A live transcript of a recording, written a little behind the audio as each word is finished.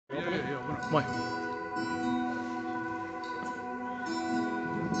Why?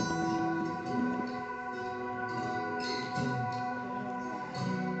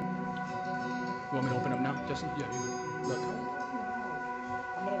 You want me to open up now, Justin? Yeah, you look.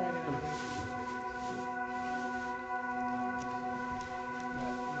 I'm gonna write it down.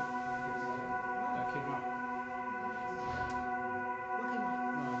 That came out. What came out?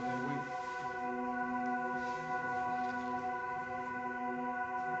 No, it went.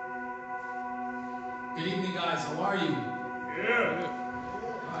 Good evening, guys. How are you? Yeah.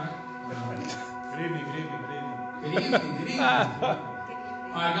 All right. Good evening. Good evening.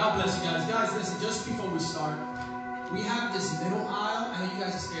 All right, God bless you guys. Guys, listen, just before we start, we have this middle aisle. I know you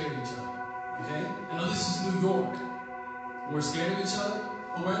guys are scared of each other, okay? I know this is New York. We're scared of each other,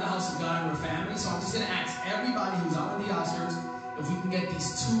 but we're in the house of God and we're family. So I'm just going to ask everybody who's out in the outskirts if we can get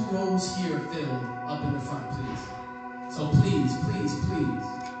these 2 rows here filled up in the front, please. So please.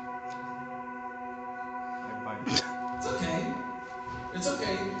 It's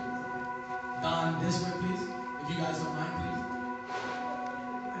okay. Don, this way, please. If you guys don't mind, please.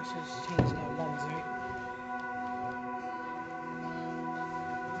 I should change that lens, right?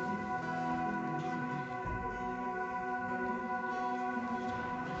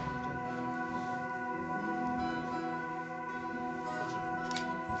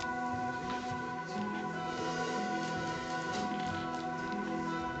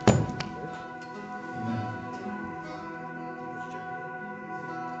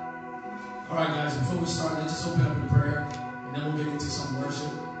 All right, guys, before we start, let's just open up in prayer, and then we'll get into some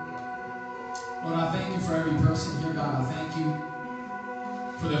worship. Lord, I thank you for every person here, God. I thank you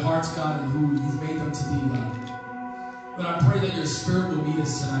for their hearts, God, and who you've made them to be, God. But I pray that your spirit will meet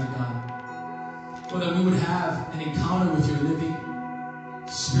us tonight, God. Lord, that we would have an encounter with your living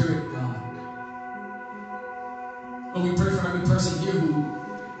spirit, God. Lord, we pray for every person here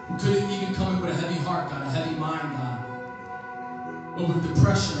who couldn't even come in with a heavy heart, God, a heavy mind, God. Or with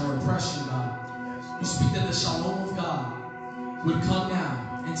depression or oppression, God. We speak that the shalom of God would come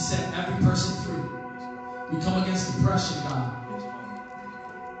now and set every person free. We come against depression, God.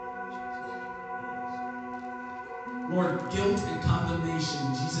 Lord, guilt and condemnation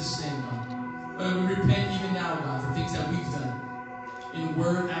in Jesus' name, God. Lord, we repent even now, God, for things that we've done in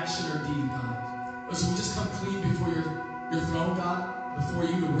word, action, or deed, God. Lord, so we just come clean before your throne, God, before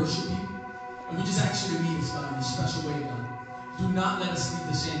you to worship you. And we just ask you to meet us, God, in a special way, God. Do not let us leave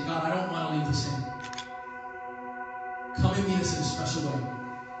the same. God, I don't want to leave the same. Come and meet us in a special way.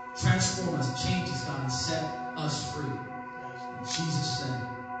 Transform us, change us, God, and set us free. In Jesus' name.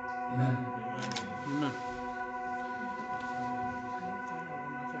 Amen. Amen.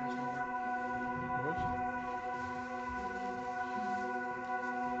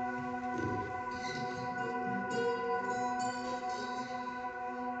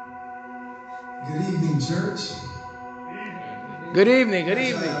 Good evening, church. Good evening.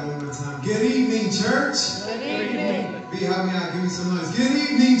 One more time. Good evening, church. Good evening. B, help me out. Give me some noise. Good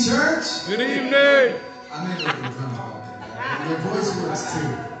evening, church. Good evening. I made it with the drum. Okay. Your voice works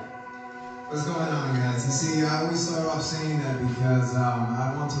too. What's going on, guys? You see, I always start off saying that because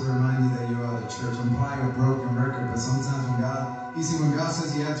I want to remind you that you are the church. I'm probably a broken record, but sometimes when God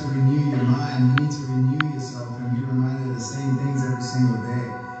says you have to renew your mind, you need to renew yourself and be reminded of the same things every single day.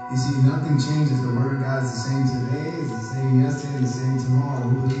 You see, nothing changes. The Word of God is the same today, it's the same yesterday, the same tomorrow.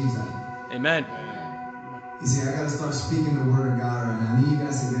 Who believes that? Amen. You see, I got to start speaking the Word of God right now. I need you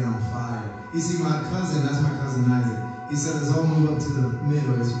guys to get on fire. You see, my cousin, that's my cousin Isaac. He said, let's all move up to the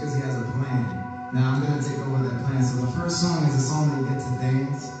middle. It's because he has a plan. Now, I'm going to take over that plan. So the first song is a song that gets to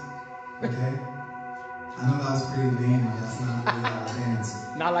dance. Okay? I know that was pretty lame, but that's not really how to dance.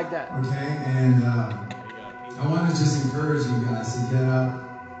 Not like that. Okay? And I want to just encourage you guys to get up.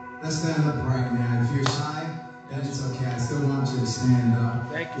 Let's stand up right now. If you're shy, then it's okay. I still want you to stand up.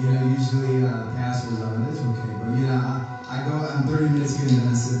 Thank you. You know, usually the pastors are, it's okay. But you know, I'm 30 minutes here and then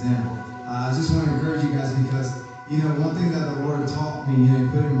I sit down. I just want to encourage you guys because, you know, one thing that the Lord taught me and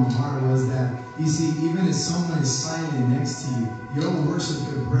put in my heart was that, you see, even if someone is silent next to you, your worship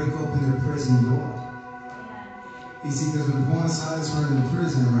could break open their prison door. You see, because when Paul and Silas were in the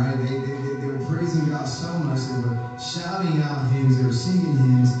prison, right, they were praising God so much, they were shouting out hymns, they were singing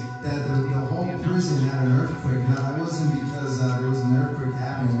hymns, that the whole prison had an earthquake. Now, that wasn't because there was an earthquake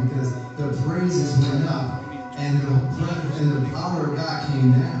happening, because the praises went up, and the power of God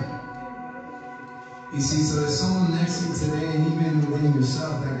came down. You see, so there's someone next to you today, and even within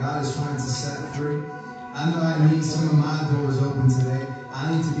yourself, that God is trying to set free. I know I need some of my doors open today.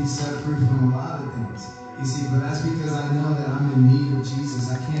 I need to be set free from a lot of things. You see, but that's because I know that I'm in need of Jesus.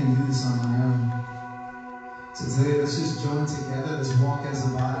 I can't do this on my own. So today, let's just join together. Let's walk as a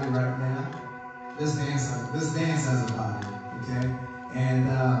body right now. let's dance as a body, okay? And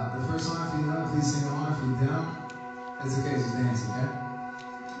the first song, if you know, please sing along. If you don't, it's okay, just dance, okay?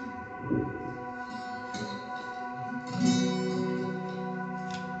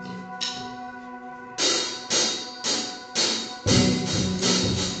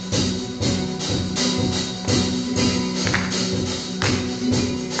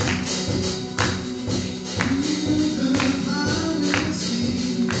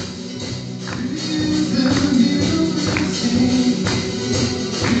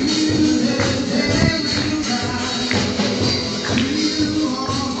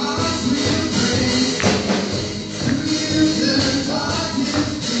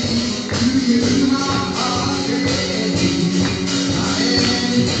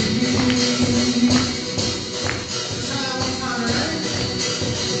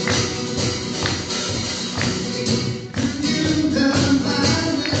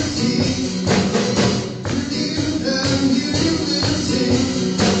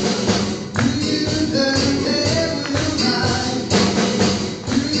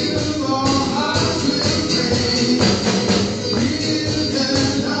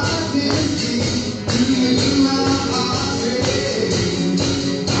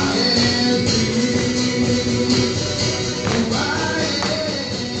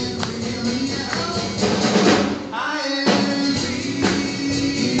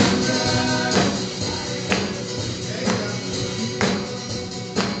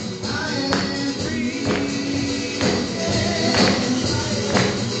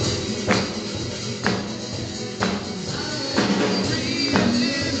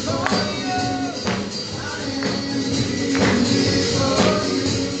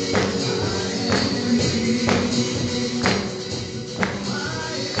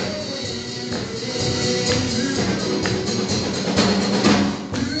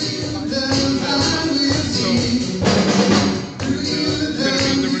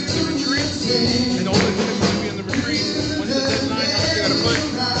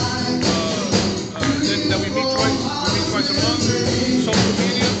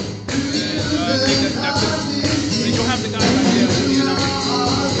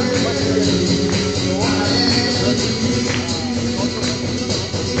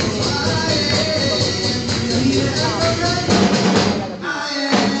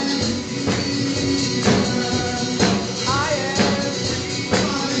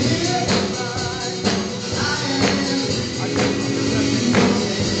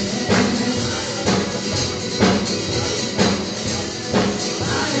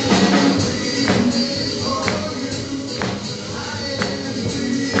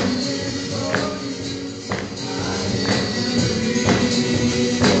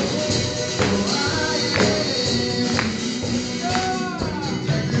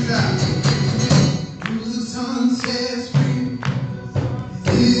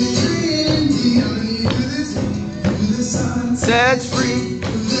 Sets free.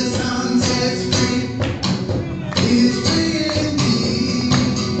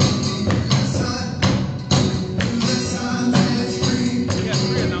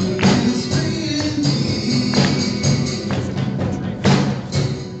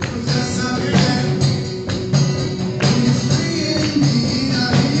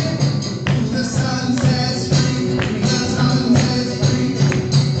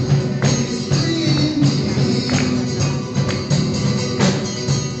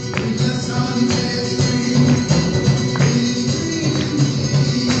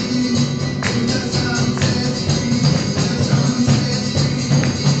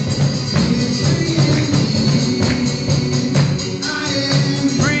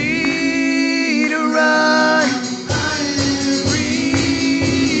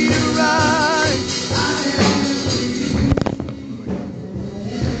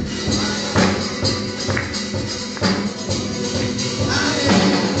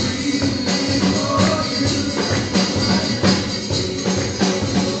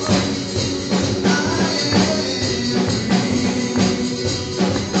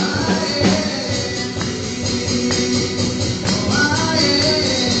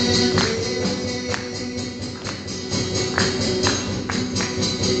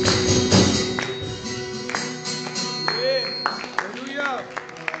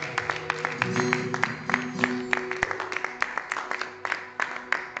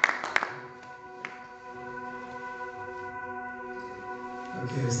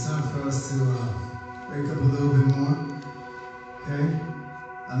 Okay, it's time for us to wake up a little bit more. Okay?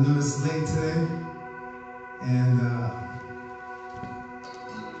 I know it's late today, and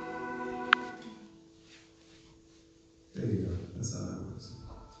there you go. That's how that works.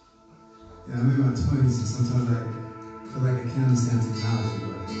 Yeah, I'm in my 20s, and sometimes I feel like I can't understand technology.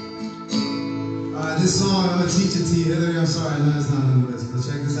 But this song, I'm gonna teach it to you. Hillary, I'm sorry, I know it's not on the list, but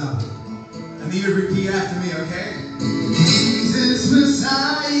check this out. I need you to repeat after me, okay? Jesus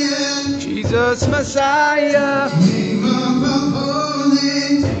Messiah, Jesus Messiah, name above all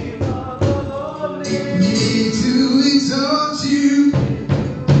names, need to exalt you.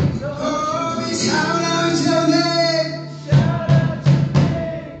 Oh, we shout out your name.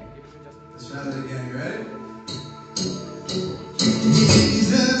 Let's try that again, you ready?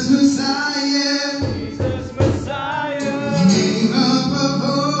 Jesus Messiah, Jesus Messiah, name above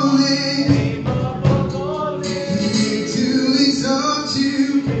all names, need to exalt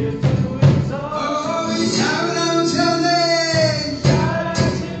you. Oh, we shout out your name.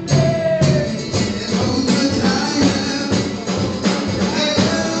 Jehovah Jireh,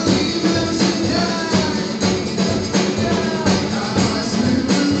 Elohim El Shaddai, our hearts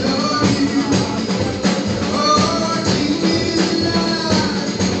will adore you. Oh, our King is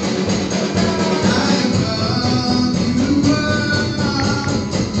alive. I am love you are.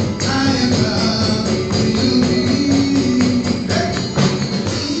 I am love you be. Hey,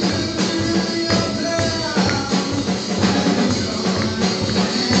 your blood.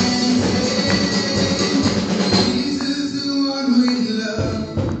 Jesus, the one we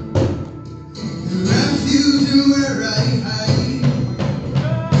love, the refuge and where I hide.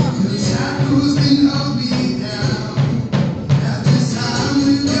 The shackles can hold me down. At the sound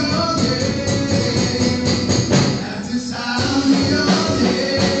of your name, at the sound of your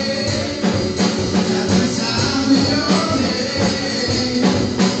name, at the sound of your name,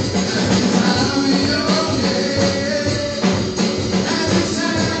 at the sound of your name, at the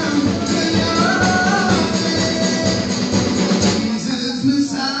sound of your name. Jesus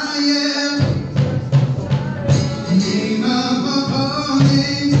Messiah, name above all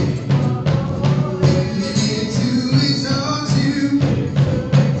names, need to exalt you.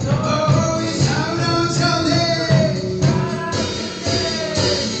 Oh, we shout out your name.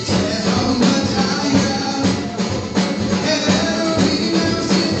 Jehovah Jireh, Elohim El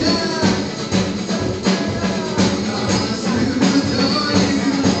Shaddai, our hearts will adore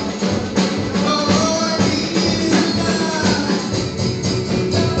you. Oh, our King is alive.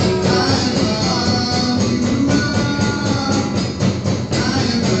 I am love you are. I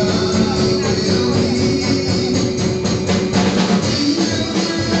am love will be.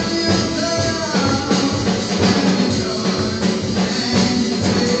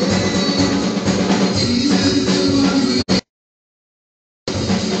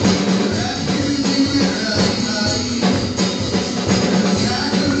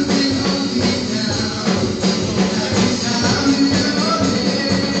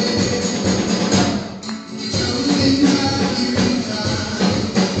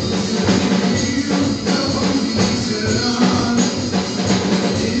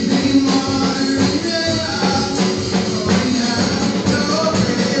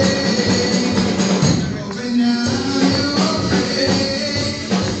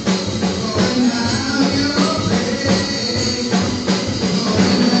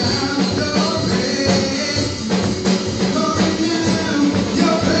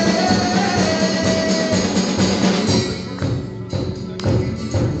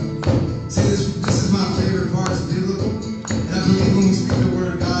 See, this is my favorite part. It's biblical. And I believe when we speak the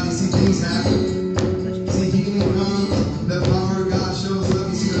word of God, you see things happen. You see healing comes. The power of God shows up.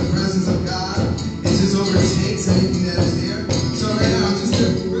 You see the presence of God. It just overtakes anything that is there. So right now,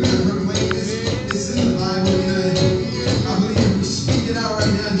 we're going to proclaim this. This is the Bible. You know, and I believe if we speak it out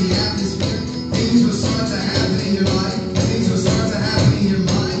right now in the atmosphere, things will start to happen in your life. Things will start to happen in your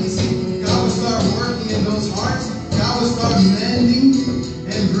mind. You see, God will start working in those hearts. God will start mending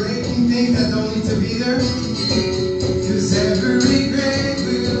and breaking things that don't need to be there. 'Cause every grave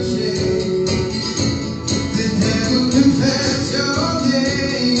will shake. The dead will confess your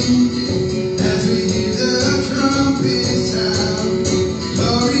name as we hear the trumpet sound.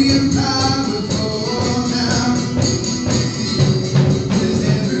 Glory and power fall down. 'Cause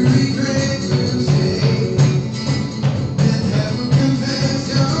every grave will shake. The dead will confess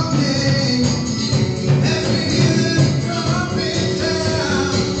your name as we hear the trumpet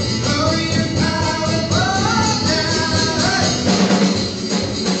sound. Glory and power fall down.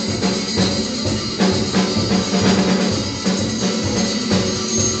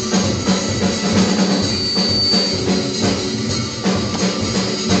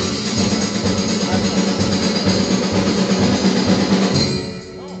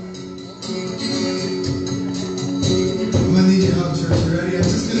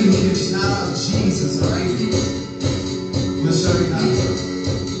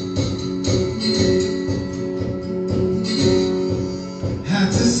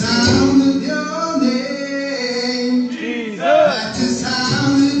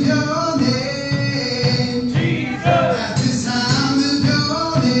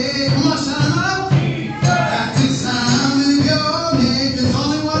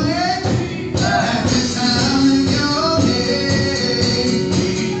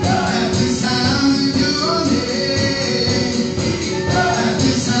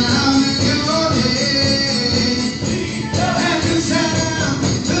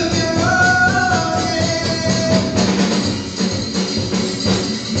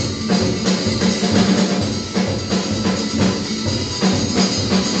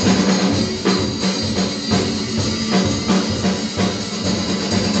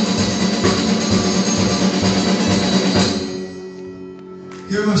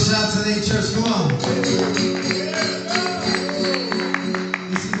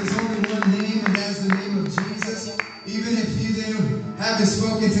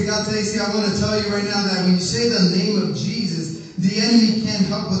 God today. See, I want to tell you right now that when you say the name of Jesus, the enemy can't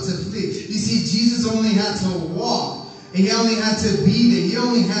help but to flee. You see, Jesus only had to walk. And he only had to be there. He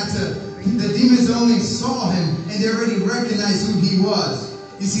only had to, the demons only saw him and they already recognized who he was.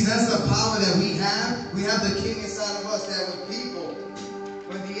 You see, that's the power that we have. We have the king inside of us that when people,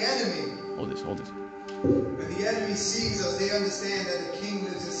 when the enemy, Hold this, hold this. when the enemy sees us, they understand that the king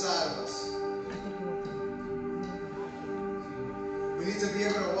lives inside of us. We need to be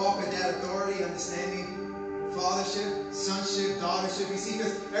able to walk in that authority, understanding fathership, sonship, daughtership. You see,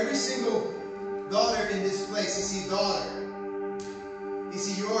 because every single daughter in this place, you see, daughter. You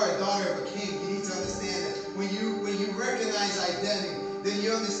see, you are a daughter of a king. You need to understand that when you recognize identity, then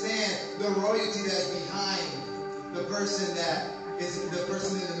you understand the royalty that's behind the person that is the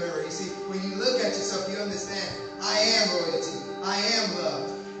person in the mirror. You see, when you look at yourself, you understand, I am royalty. I am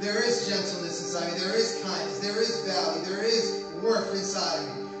love. There is gentleness inside me. There is kindness. There is value. There is worth inside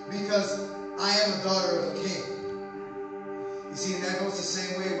of me because I am a daughter of a king. You see, and that goes the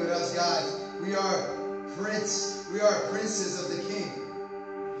same way with us guys. We are princes of the king.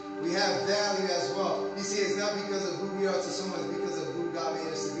 We have value as well. You see, it's not because of who we are to someone, it's because of who God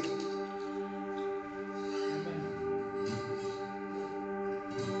made us to be.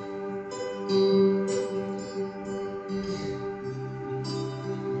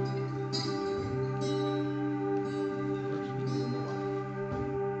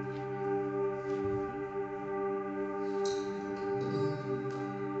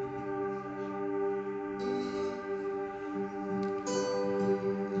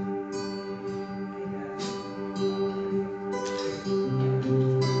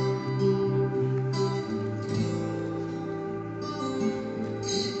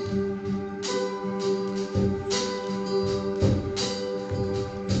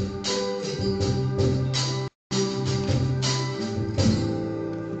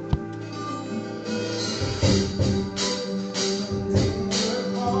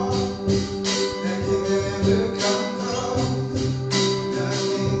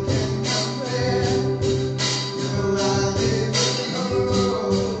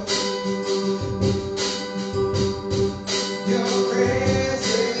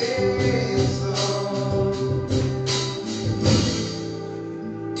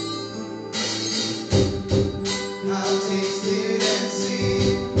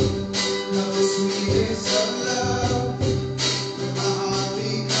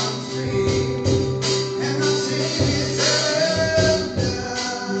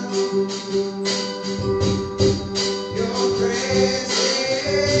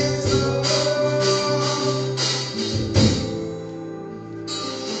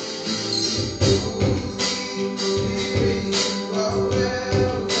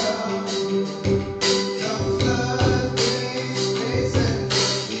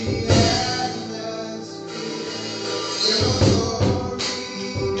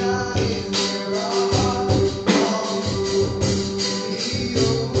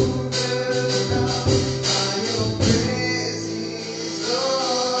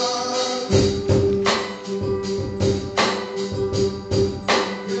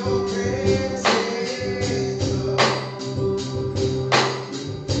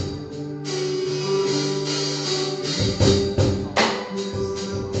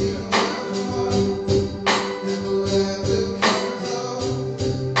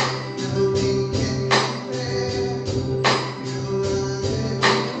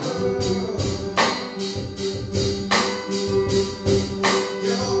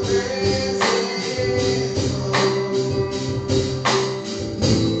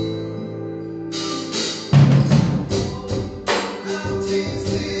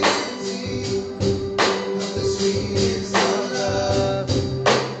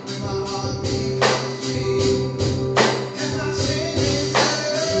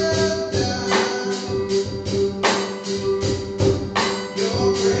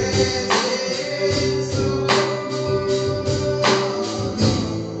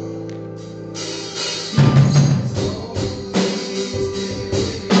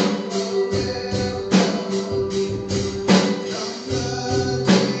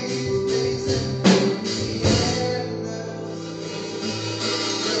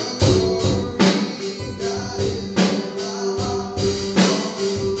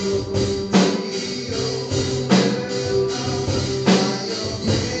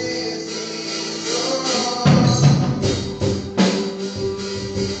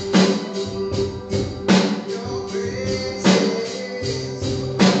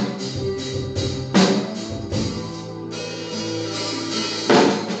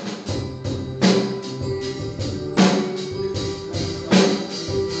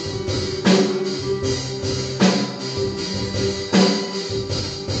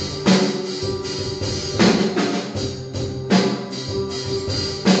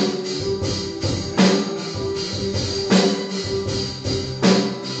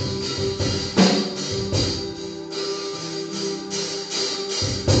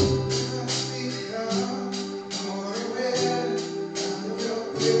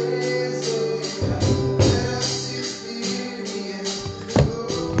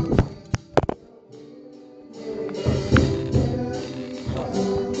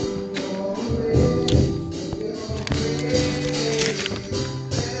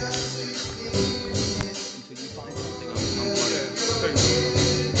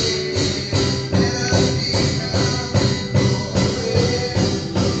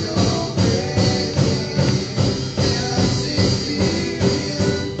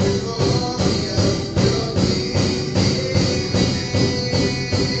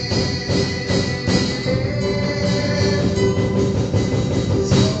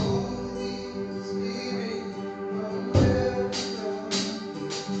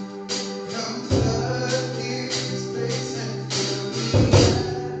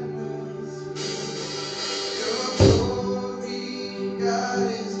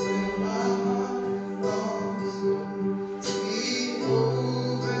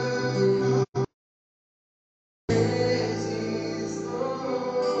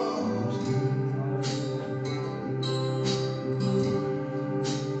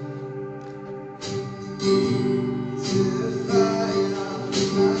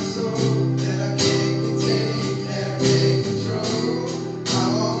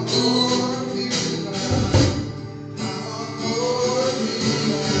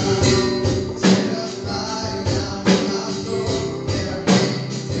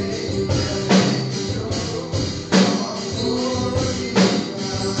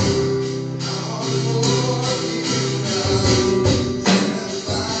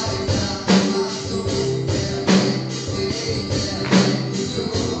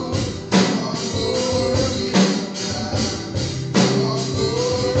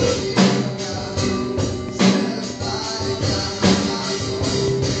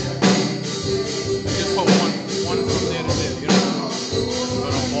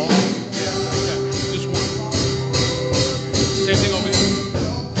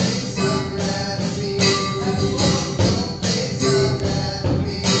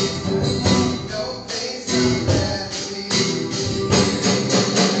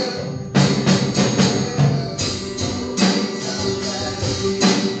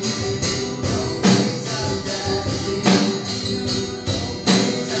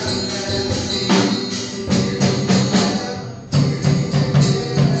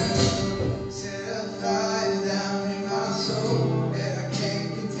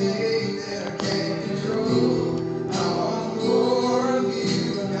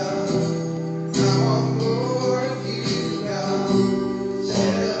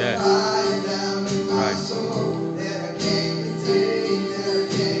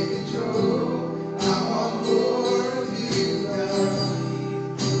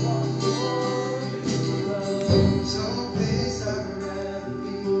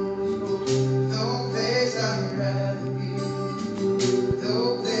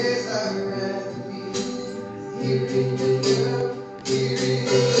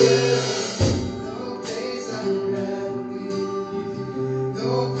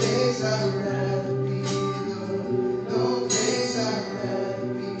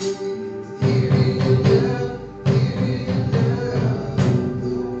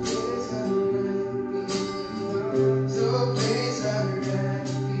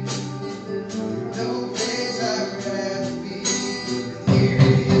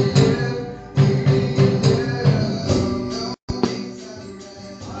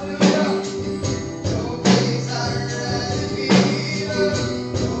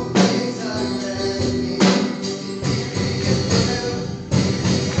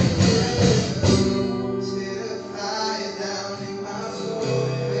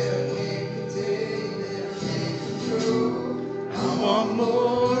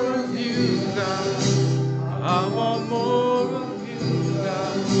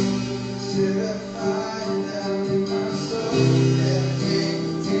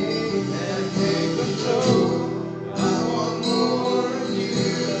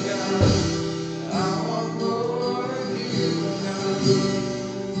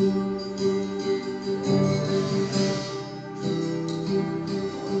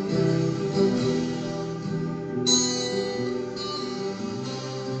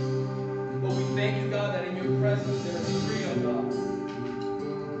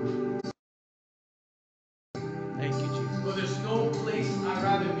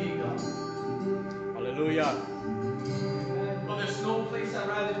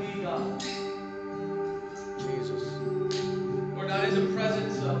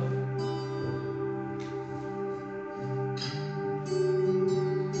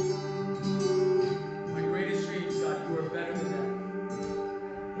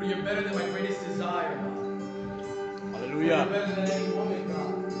 Lord, you're better than my greatest desire, God. Hallelujah. You're better than any woman,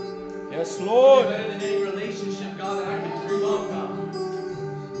 God. Yes, You're Lord. better than any relationship, God, that I can dream of, God.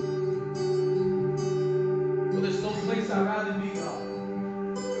 Well, there's no place I'd rather be, God.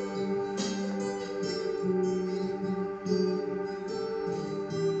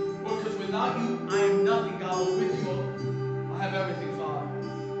 Lord, because without you, I am nothing, God. But with you, I have everything, Father.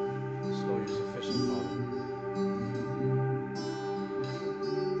 Yes, Lord, you're sufficient, Father.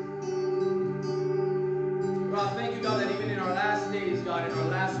 Lord, I thank you, God, that even in our last days, God, in our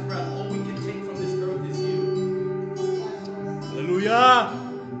last breath, all we can take from this earth is you. Hallelujah.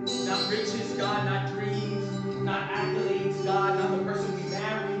 Not riches, God, not dreams, not accolades, God, not the person we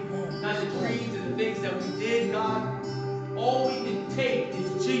married, not the dreams and the things that we did, God. All we can take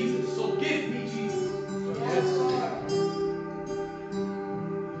is Jesus. So give me Jesus. Yes.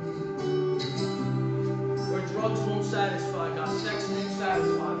 Where drugs won't satisfy, God, sex won't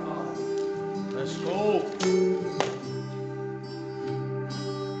satisfy, Father. Let's go.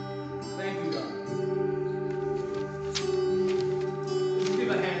 Thank you, God. Let's give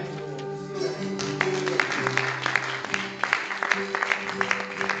a hand to the Lord. Let's give a hand.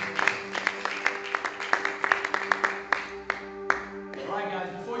 All right, guys,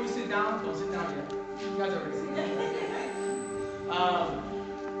 before you sit down, don't sit down yet. You guys are ready.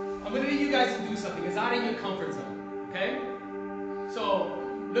 I'm going to need you guys to do something. It's out of your comfort zone, okay? So,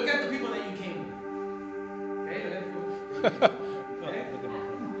 look at the people that you came with. Okay, look at the people. Okay?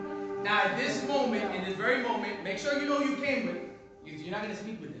 Now, at this moment, in this very moment, make sure you know who you came with. You're not going to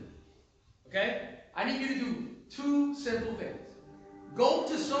speak with them. Okay? I need you to do two simple things. Go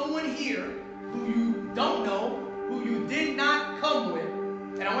to someone here who you don't know, who you did not come with,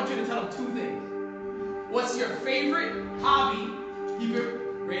 and I want you to tell them two things. What's your favorite hobby? Keep it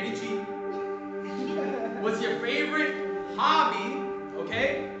ready, cheap. What's your favorite hobby?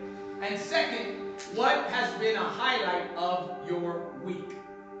 Okay? And second, what has been a highlight of your week?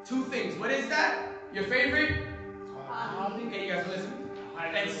 Two things. What is that? Your favorite hobby? Okay, you guys listen.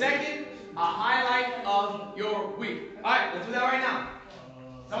 And second, a highlight of your week. All right, let's do that right now.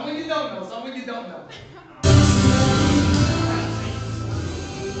 Someone you don't know. Someone you don't know.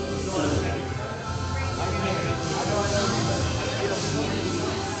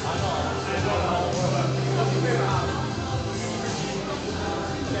 What's your favorite hobby?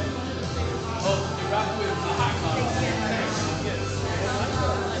 Oh, you rock with a hot dog.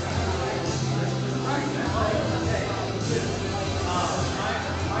 My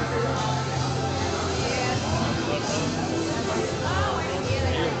favorite hobby.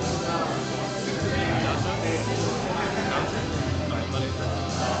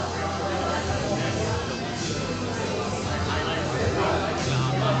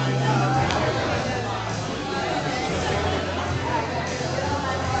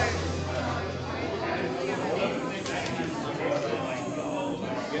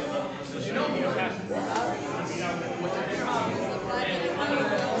 You know me, okay? What's your favorite hobby?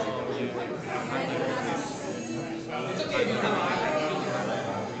 It's okay if you don't have a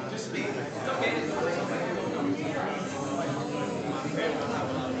highlight. Just speak. It's okay.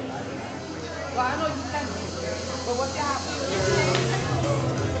 Well, I know you can, but what's your hobby?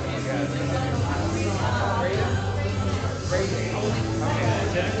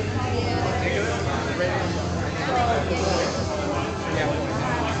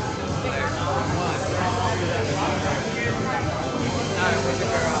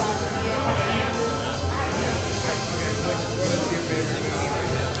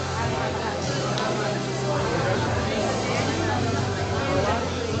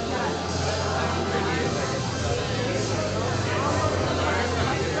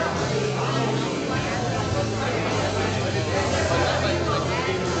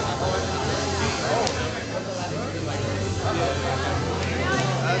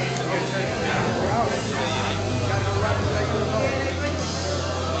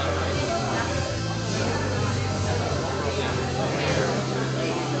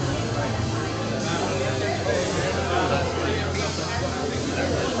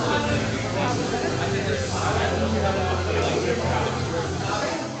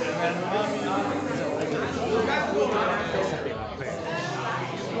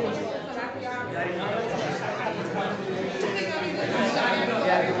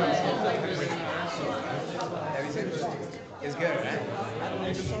 It's good,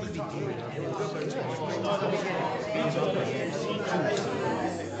 right?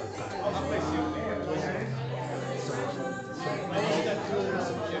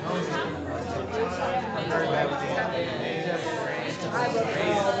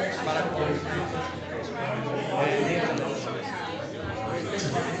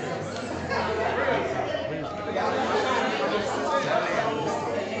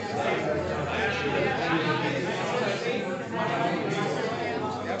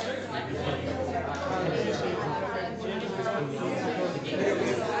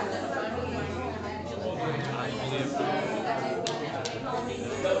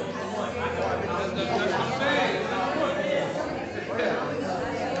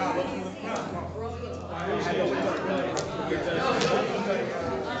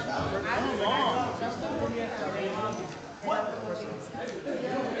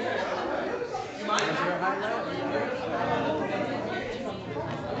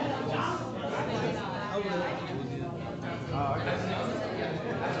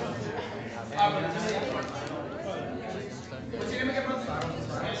 What's your name again, brother?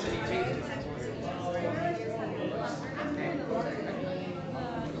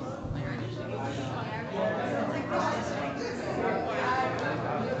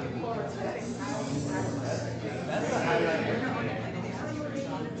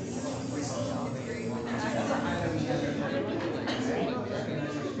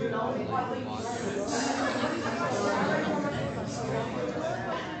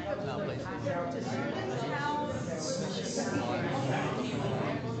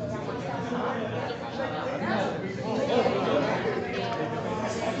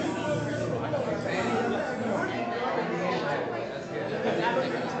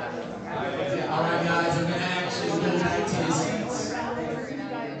 All right, guys, I'm gonna actually go back to your seats.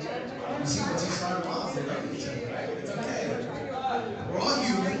 You see what you started off with, right? Each other, right? It's okay. We're all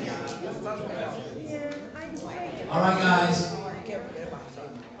human. All right, guys.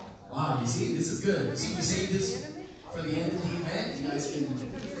 Wow, you see, this is good. See, we saved this for the end of the event. You guys can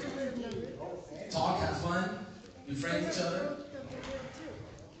talk, have fun, befriend each other.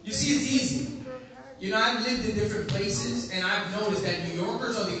 You see, it's easy. You know, I've lived in different places, and I've noticed that New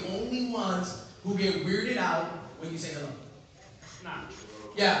Yorkers are the only ones who get weirded out when you say hello. Nah.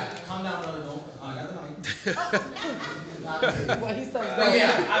 Yeah, calm down, brother. Don't. I got the mic. But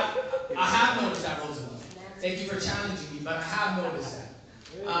yeah, I have noticed that, Roosevelt. Thank you for challenging me, but I have noticed that.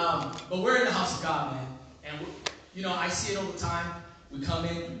 But we're in the house of God, man. And, you know, I see it all the time. We come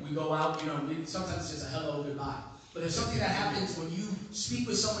in, we go out, you know, sometimes it's just a hello, goodbye. But there's something that happens when you speak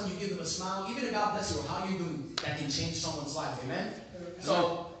with someone, you give them a smile, even a God bless you or how you doing, that can change someone's life. Amen?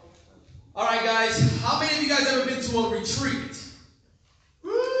 So, all right, guys. How many of you guys ever been to a retreat?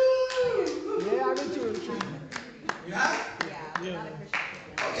 Woo! Yeah, I've been to a retreat. You have? Yeah.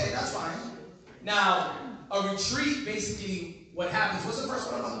 Okay, that's fine. Now, a retreat, basically, what happens, what's the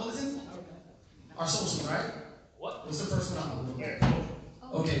first one on the bulletin? Our socials, right? What? What's the first one on the bulletin?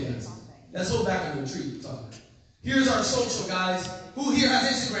 Okay, guys. Let's hold back on the retreat. Here's our social, guys. Who here has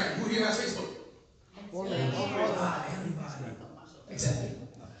Instagram? Who here has Facebook? Everybody. Except me.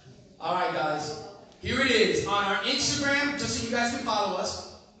 All right, guys. Here it is. On our Instagram, just so you guys can follow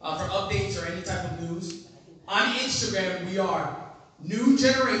us for updates or any type of news. On Instagram, we are New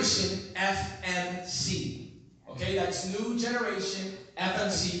Generation FMC. Okay, that's New Generation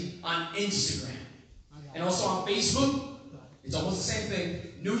FMC on Instagram. And also on Facebook, it's almost the same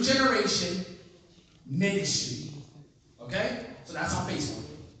thing. New Generation Ministry. Okay? So that's on Facebook.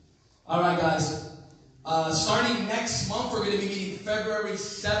 All right, guys. Starting next month, we're going to be meeting February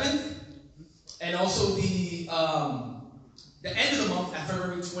 7th. And also the end of the month at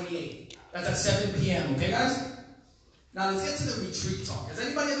February 28th. That's at 7 p.m. Okay, guys? Now, let's get to the retreat talk. Has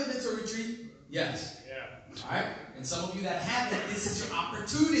anybody ever been to a retreat? Yes. Yeah. All right? And some of you that haven't, this is your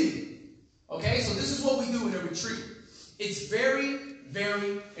opportunity. Okay? So this is what we do in a retreat. It's very,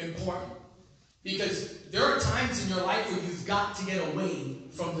 very important. Because there are times in your life where you've got to get away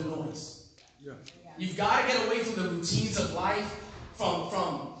from the noise. Yeah. You've got to get away from the routines of life,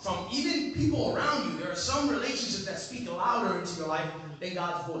 from even people around you. There are some relationships that speak louder into your life than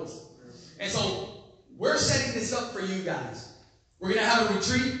God's voice. And so we're setting this up for you guys. We're going to have a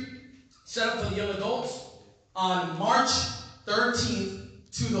retreat set up for the young adults on March 13th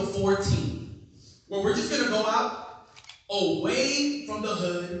to the 14th, where we're just going to go out away from the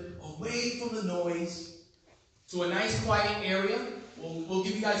hood, away from the noise, to a nice quiet area. We'll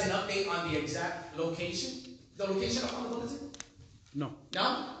give you guys an update on the exact location. The location up on the bulletin? No.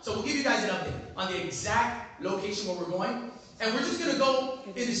 No? So we'll give you guys an update on the exact location where we're going. And we're just going to go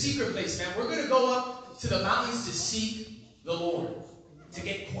in the secret place, man. We're going to go up to the mountains to seek the Lord, to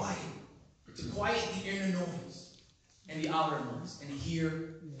get quiet, to quiet the inner noise and the outer noise, and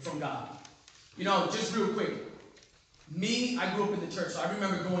hear from God. You know, just real quick. Me, I grew up in the church, so I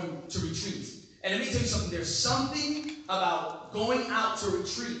remember going to retreats. And let me tell you something. There's something about going out to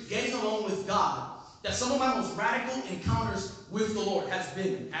retreat, getting alone with God, that some of my most radical encounters with the Lord has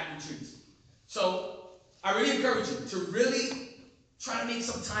been at retreats. So I really encourage you to really try to make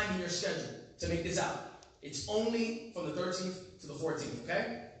some time in your schedule to make this out. It's only from the 13th to the 14th,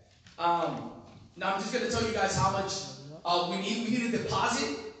 okay? Now I'm just going to tell you guys how much we need. We need a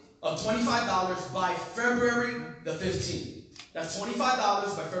deposit of $25 by February the 15th. That's $25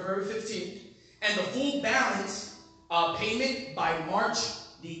 by February 15th. And the full balance payment by March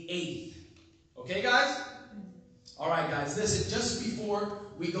the 8th. Okay, guys? All right, guys. Listen, just before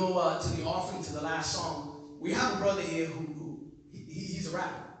we go to the offering, to the last song, we have a brother here he's a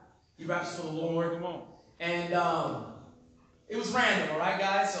rapper. He raps for the Lord. Come on. And it was random, all right,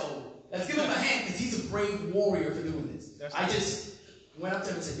 guys? So let's give him a hand because he's a brave warrior for doing this. Went up to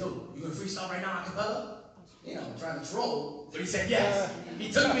him and said, yo, you gonna freestyle right now a cappella? You know, trying to troll. But he said yes.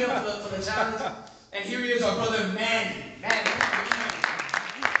 He took me up for the challenge. And here he is, our brother Manny. Manny.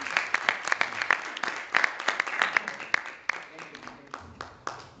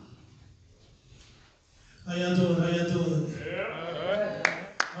 How y'all doing? How y'all doing? Yeah.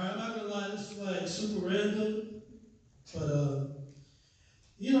 All right, I'm not gonna lie, this is like super random, but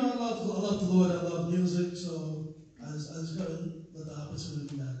you know, I love the Lord. I love music, so I just gotta let the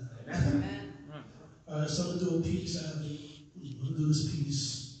opportunity matter. Amen. All right, so I'm gonna do a piece. I'm gonna do this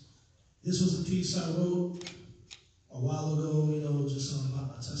piece. This was a piece I wrote a while ago. You know, just about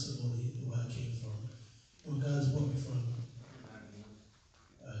my testimony and where I came from, and where God's brought me from.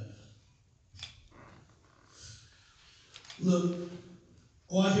 Look,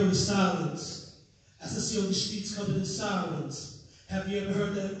 all I hear is silence. As I see all the streets covered in sirens. Have you ever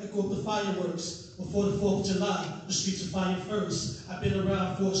heard the echo of the fireworks? Before the 4th of July, the streets are fire first. I've been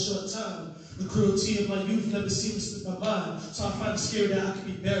around for a short time. The cruelty of my youth never seemed to slip my mind. So I find it scary that I could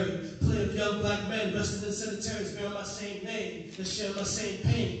be buried. Play of young black men resting in cemeteries bearing my same name and share my same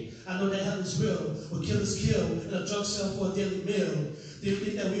pain. I know that hell is real, where killers kill in a drug cell for a daily meal. Do you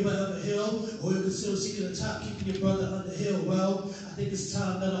think that we will ever heal? Or you consider seeking the top, keeping your brother under hill? Well, I think it's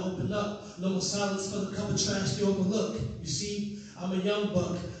time that I open up. No more silence for the cover trash they overlook. You see, I'm a young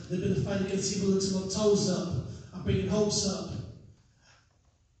buck, living the fight against evil until my toes up. I'm bringing hopes up.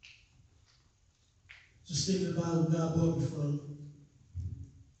 Just thinking about where God brought me from.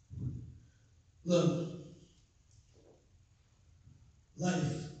 Look,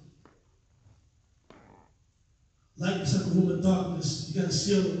 life. Light is like a room of darkness. You gotta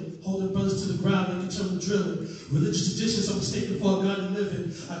seal it. Holding brothers to the ground like eternal drilling. Religious traditions are mistaken for a God in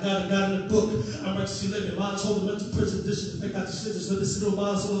living. I got a God in the book. I'm righteously living. Minds holding mental prison conditions. Make out decisions. Let this little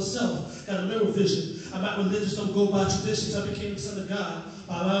minds on itself. Got a mirror vision. I'm not religious. Don't go by traditions. I became the son of God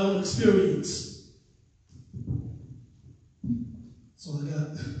by my own experience. That's all I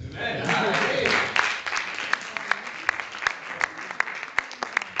got. Amen.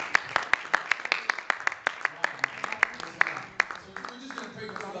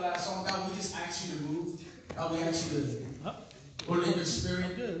 God, we ask you to put in your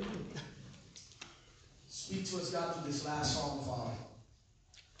spirit. Speak to us, God, through this last song, Father.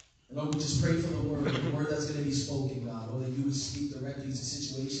 And Lord, we just pray for the word that's going to be spoken, God. Lord, that you would speak directly to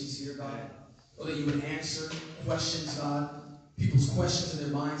situations here, God. Lord, that you would answer questions, God. People's questions in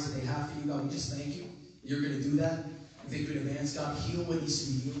their minds that they have for you, God. We just thank you. You're going to do that. We thank you in advance, God. Heal what needs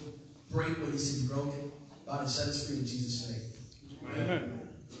to be healed. Break what needs to be broken. God, and set us free in Jesus' name. Amen.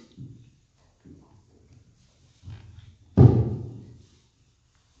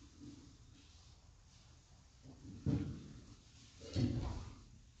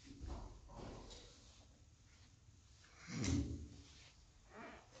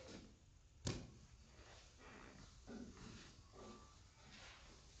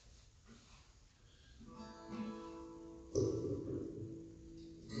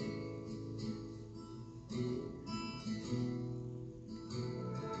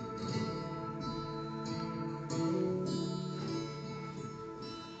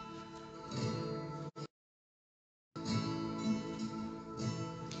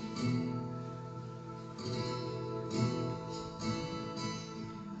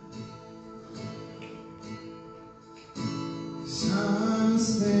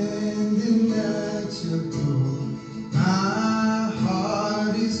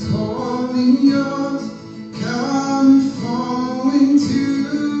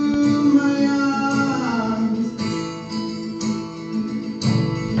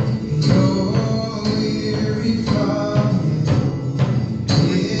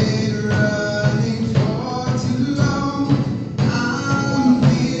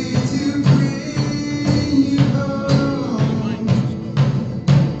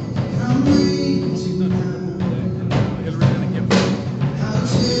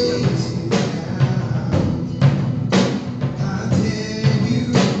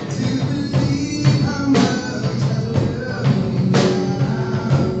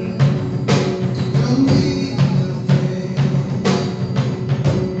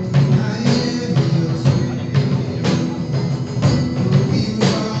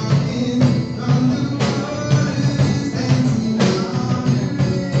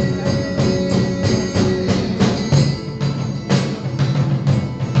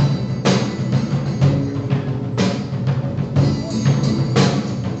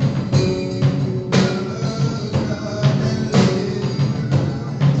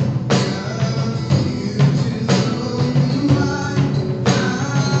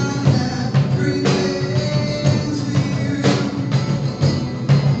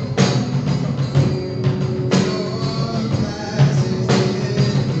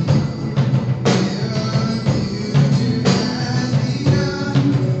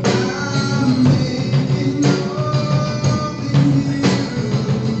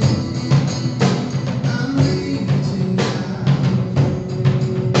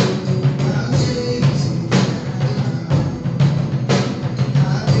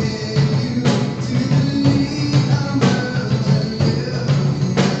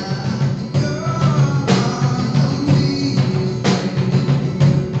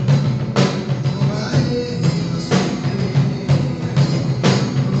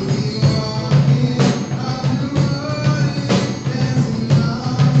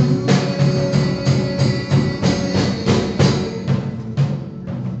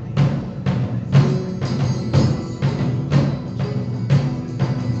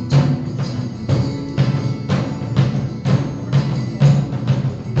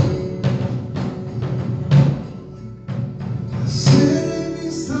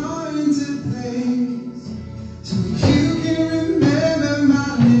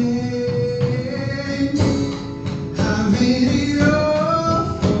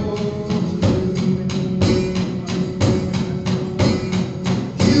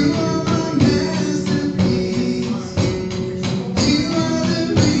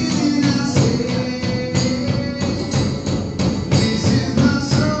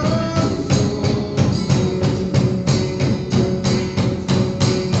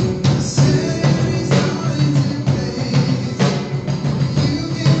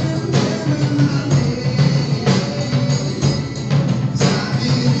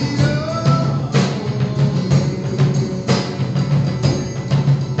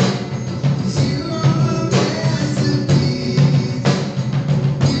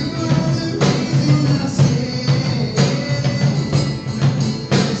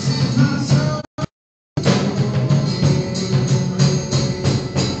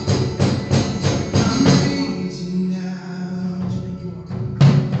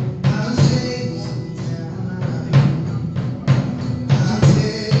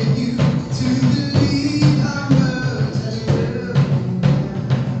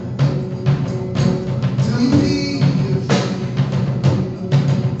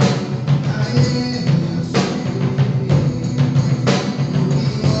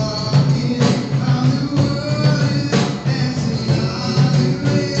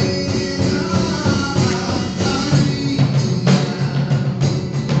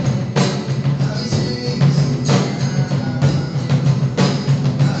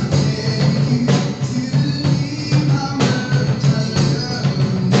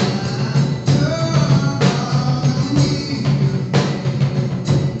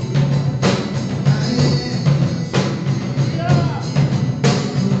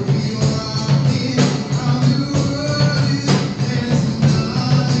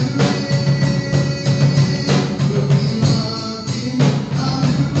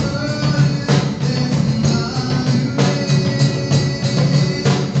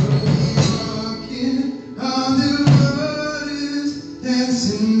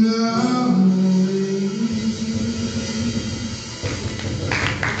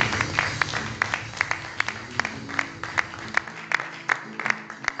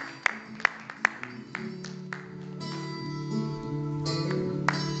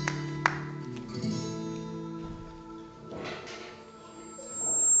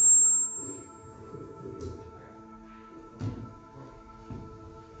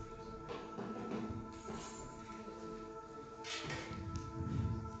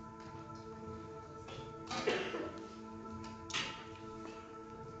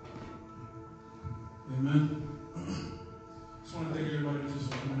 everybody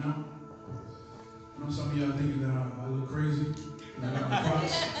just for coming out. I know some of y'all thinking that I look crazy. I got my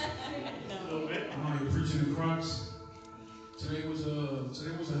Crocs. A little bit. I'm out here preaching in Crocs. Today was a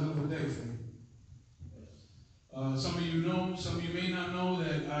hell of a day for me. Some of you know, some of you may not know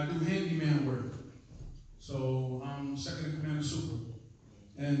that I do handyman work. So I'm second in command of super.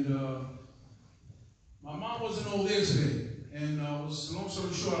 And my mom wasn't over there today. And long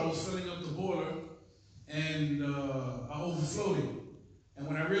story short, I was filling up the boiler and I overflowed it. And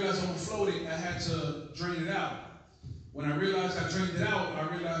when I realized I overflowed it, I had to drain it out. When I realized I drained it out,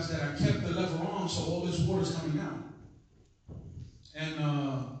 I realized that I kept the lever on, so all this water's coming out. And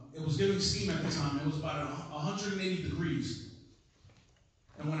it was giving steam at the time. It was about 180 degrees.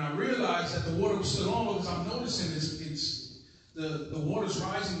 And when I realized that the water was still on, because I'm noticing the water's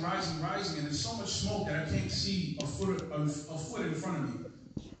rising, and there's so much smoke that I can't see a foot in front of me.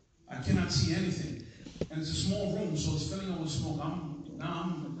 I cannot see anything. And it's a small room, so it's filling up with smoke. I'm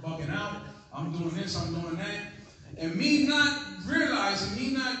bugging out. I'm doing this, I'm doing that. And me not realizing,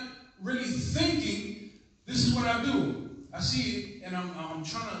 me not really thinking, this is what I do. I see it, and I'm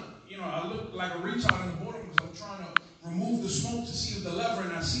trying to, I look like a retard in the border because I'm trying to remove the smoke to see the lever,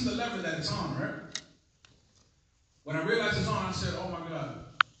 and I see the lever that it's on, right? When I realized it's on, I said, oh my God,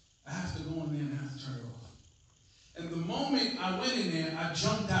 I have to go in there and I have to turn it off. And the moment I went in there, I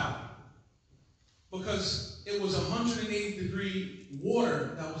jumped out because it was 180 degree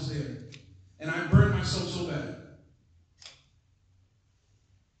water that was there. And I burned myself so bad.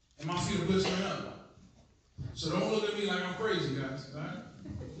 And my feet are blistering up. So don't look at me like I'm crazy, guys, all right?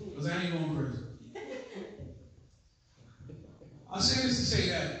 Because I ain't going crazy. I say this to say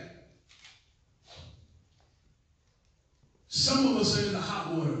that some of us are in the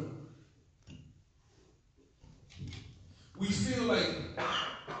hot water. We feel like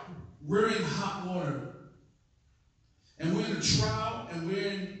we're in hot water. And we're in a trial, and we're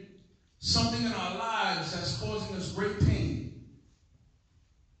in something in our lives that's causing us great pain.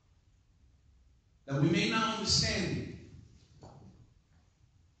 That we may not understand it.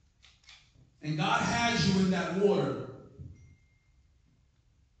 And God has you in that water.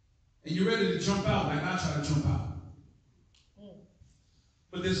 And you're ready to jump out like I try to jump out.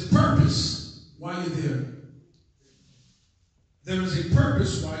 But there's a purpose why you're there. There is a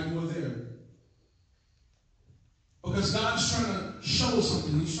purpose why you are there. Because God's trying to show us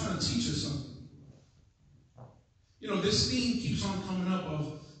something. He's trying to teach us something. This theme keeps on coming up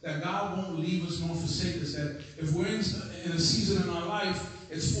of that God won't leave us nor forsake us. That if we're in a season in our life,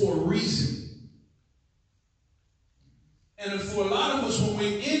 it's for a reason. And for a lot of us, when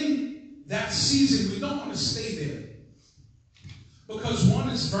we're in that season, we don't want to stay there. Because one,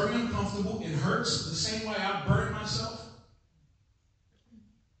 it's very uncomfortable. It hurts the same way I burned myself.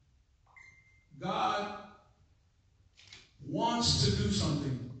 God wants to do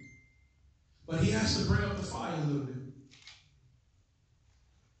something. But he has to bring up the fire a little bit.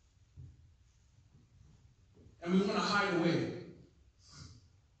 And we want to hide away.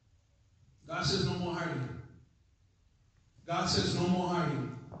 God says no more hiding. God says no more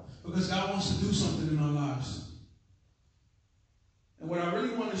hiding. Because God wants to do something in our lives. And what I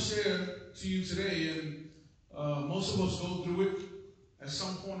really want to share to you today, and most of us go through it at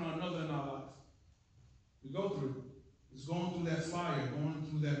some point or another in our life. We go through it. It's going through that fire, going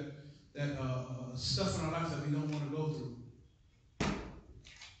through that stuff in our life that we don't want to go through.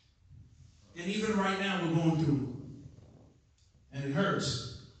 And even right now, we're going through it. And it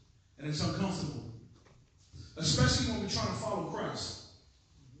hurts. And it's uncomfortable. Especially when we're trying to follow Christ.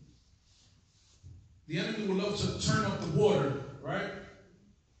 The enemy would love to turn up the water, right?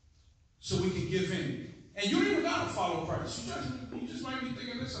 So we can give in. And you don't even got to follow Christ. You just might be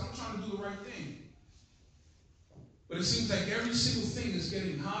thinking, listen, I'm trying to do the right thing. But it seems like every single thing is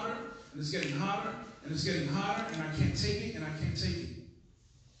getting hotter, and it's getting hotter, and it's getting hotter, and I can't take it, and I can't take it.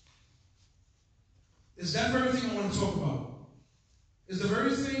 It's that very thing I want to talk about. It's the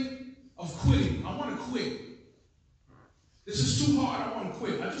very thing of quitting. I want to quit. This is too hard. I want to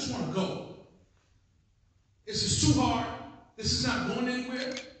quit. I just want to go. This is too hard. This is not going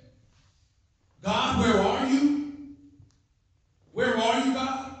anywhere. God, where are you? Where are you,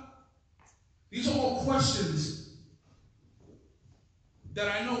 God? These are all questions that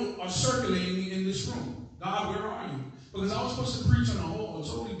I know are circulating in this room. God, where are you? Because I was supposed to preach on a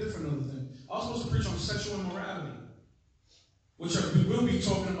totally different other thing. I was supposed to preach on sexual immorality, which we will be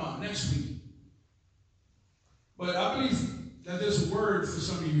talking about next week. But I believe that there's a word for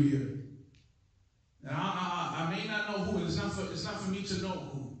some of you here. And I may not know who. It's not for me to know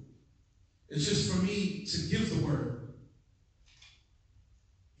who. It's just for me to give the word.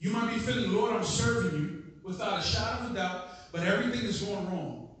 You might be feeling, Lord, I'm serving you without a shadow of a doubt, but everything is going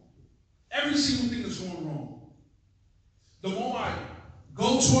wrong. Every single thing is going wrong. The more I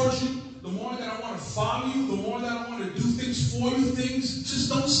go towards you, the more that I want to follow you, the more that I want to do things for you, things just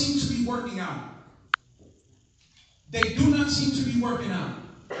don't seem to be working out. They do not seem to be working out.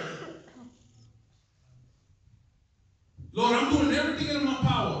 Lord, I'm doing everything in my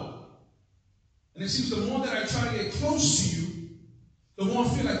power. And it seems the more that I try to get close to you, the more I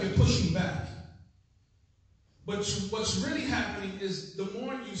feel like you're pushing back. But what's really happening is the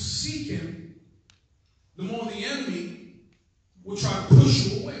more you seek him, the more the enemy will try to push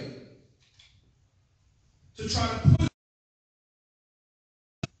you away. To try to push.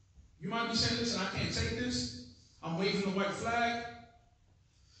 You might be saying, listen, I can't take this. I'm waving the white flag.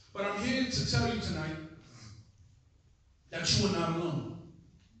 But I'm here to tell you tonight that you are not alone.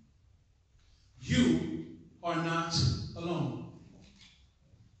 You are not alone.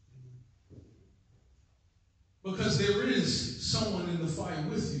 Because there is someone in the fire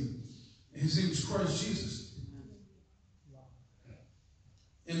with you. And his name is Christ Jesus.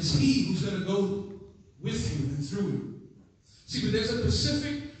 And it's he who's going to go with you and through you. See, but there's a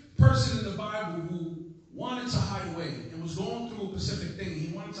specific person in the Bible who wanted to hide away and was going through a specific thing.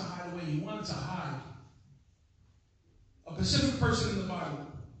 He wanted to hide away. He wanted to hide. A specific person in the Bible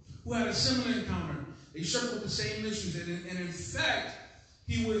who had a similar encounter. They struggled with the same issues. And in fact,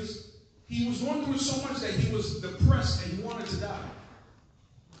 he was going through it so much that he was depressed and he wanted to die.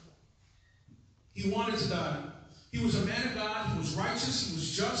 He wanted to die. He was a man of God. He was righteous. He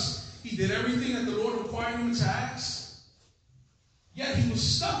was just. He did everything that the Lord required him to ask. Yet he was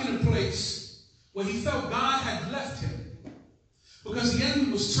stuck in a place where he felt God had left him. Because the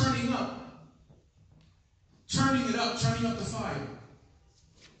enemy was turning up. Turning up the fire.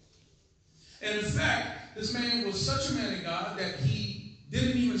 And in fact, this man was such a man of God that he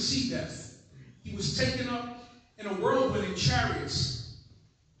didn't even see death. He was taken up in a whirlwind in chariots.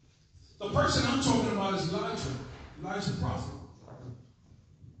 The person I'm talking about is Elijah the prophet.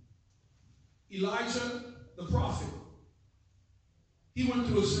 Elijah the prophet. He went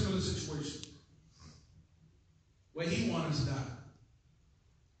through a similar situation where he wanted to die.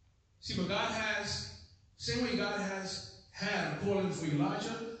 See, but God has, same way God has had a calling for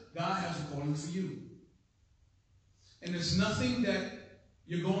Elijah, God has a calling for you. And there's nothing that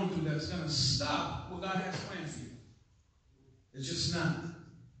you're going through that's going to stop what God has planned for you. It's just not.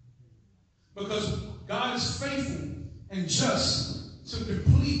 Because God is faithful and just to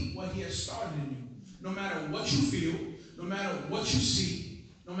complete what he has started in you. No matter what you feel, no matter what you see,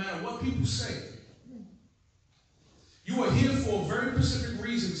 no matter what people say. You are here for a very specific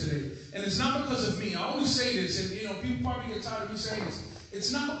reason today. And it's not because of me. I always say this, and people probably get tired of me saying this.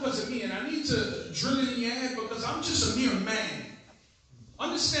 It's not because of me, and I need to drill it in your head because I'm just a mere man.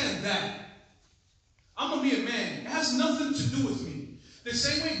 Understand that. I'm a mere man. It has nothing to do with me. The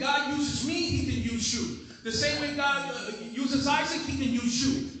same way God uses me, he can use you. The same way God uses Isaac, he can use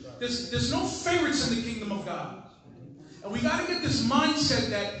you. There's no favorites in the kingdom of God. And we got to get this mindset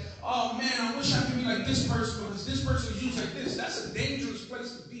that, oh man, I wish I could be like this person because this person is used like this. That's a dangerous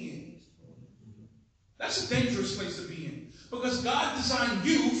place to be in. That's a dangerous place to be in. Because God designed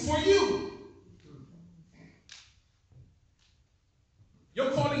you for you.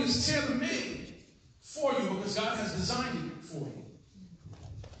 Your calling is tailor-made for you because God has designed it for you.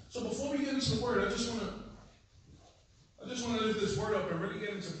 So before we get into the word, I just want to lift this word up and really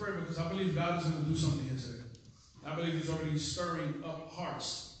get into prayer because I believe God is going to do something here today. I believe he's already stirring up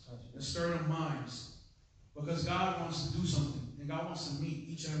hearts and stirring up minds because God wants to do something and God wants to meet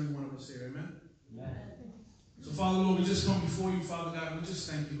each and every one of us here. Amen? Amen. So, Father, Lord, we just come before you, Father God, and we just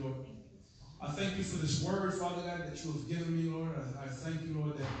thank you, Lord. I thank you for this word, Father God, that you have given me, Lord. I thank you,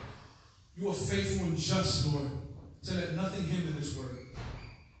 Lord, that you are faithful and just, Lord, to let nothing hinder this word.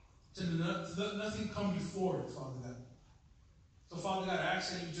 To let nothing come before it, Father God. So, Father God, I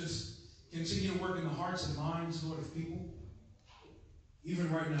ask that you just continue to work in the hearts and minds, Lord, of people.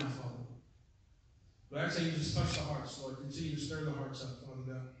 Even right now, Father. But I ask that you just touch the hearts, Lord. Continue to stir the hearts up, Father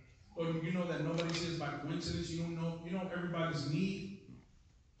God. Lord, you know that nobody's here by coincidence. You know everybody's need.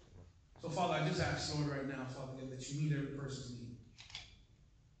 So, Father, I just ask, Lord, right now, Father God, that you meet every person's need.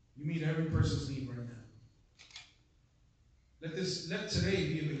 You meet every person's need right now. Let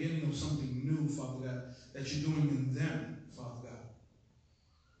today be a beginning of something new, Father God, that you're doing in them, Father God.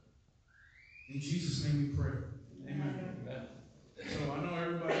 In Jesus' name we pray. Amen. Amen. So I know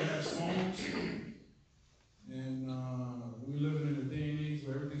everybody has phones, and we're living in a day and age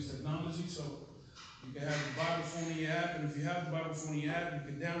where everything's technology, so you can have the Bible phone in your app, and if you have the Bible phone in your app, you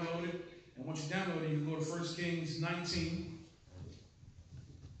can download it, and once you download it, you can go to 1 Kings 19.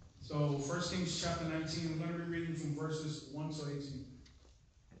 So 1 Kings chapter 19, I'm going to be reading from verses 1 to 18.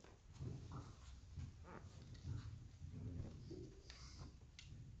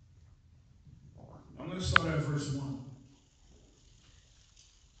 I'm going to start at verse 1.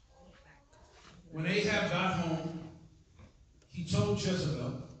 When Ahab got home, he told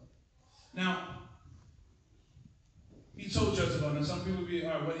Jezebel. Now, he told Jezebel. Now, some people will be,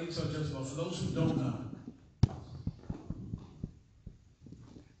 all right, what did he tell Jezebel? For those who don't know,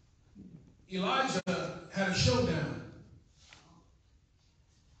 Elijah had a showdown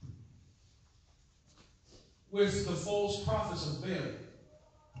with the false prophets of Baal.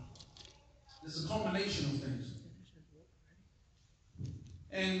 It's a culmination of things.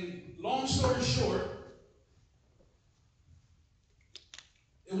 And long story short,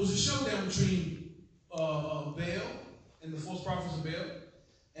 it was a showdown between Baal and the false prophets of Baal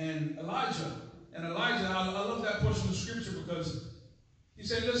and Elijah. And Elijah, I love that portion of the scripture because he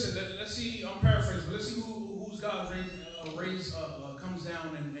said, listen, let's see, I'm paraphrasing, but let's see whose God comes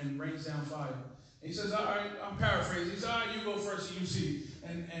down and rains down fire. And he says, all right, I'm paraphrasing. He says, all right, you go first and you see.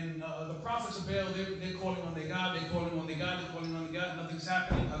 And the prophets of Baal, they're calling on their God, they're calling on their God, they're calling on their God. Nothing's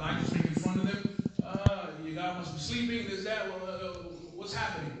happening. Elijah's making fun of them. Your God must be sleeping. There's that. What's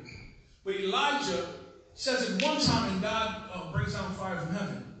happening? But Elijah says it one time, and God brings down fire from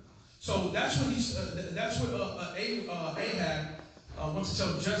heaven. So that's what Ahab wants to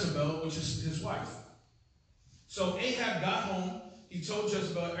tell Jezebel, which is his wife. So Ahab got home. He told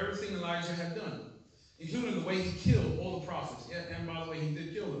Jezebel everything Elijah had done, including the way he killed all the prophets. And by the way, he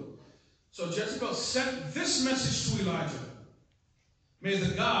did kill them. So Jezebel sent this message to Elijah. May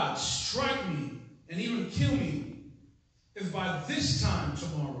the gods strike me and even kill me if by this time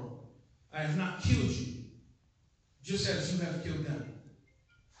tomorrow I have not killed you, just as you have killed them.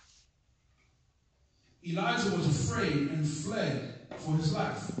 Elijah was afraid and fled for his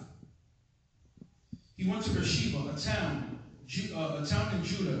life. He went to Beersheba, a town in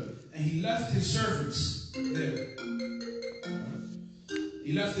Judah, and he left his servants there.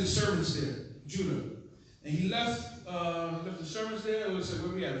 Judah. And he left the servants there. It was,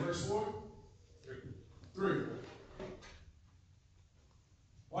 where we at, verse 4? 3.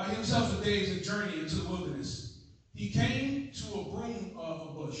 While he himself a day's journey into the wilderness, he came to a broom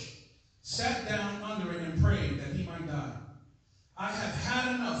bush, sat down under it and prayed that he might die. I have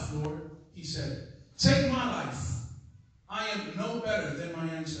had enough, Lord, he said. Take my life. I am no better than my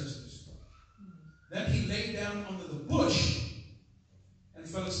ancestors. Then he lay down under the bush and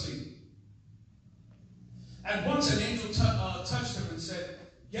fell asleep. At once an angel touched him and said,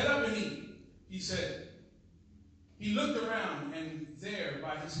 get up and eat, he said. He looked around, and there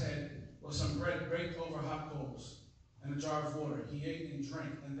by his head was some bread baked over hot coals and a jar of water. He ate and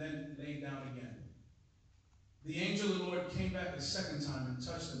drank and then lay down again. The angel of the Lord came back a second time and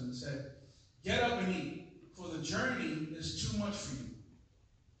touched him and said, get up and eat, for the journey is too much for you.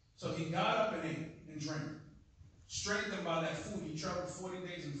 So he got up and ate and drank. Strengthened by that food, he traveled 40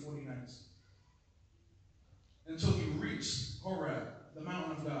 days and 40 nights until he reached Horeb, the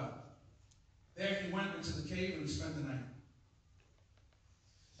mountain of God. There he went into the cave and spent the night.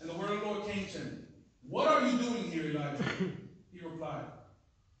 And the word of the Lord came to him. What are you doing here, Elijah? He replied,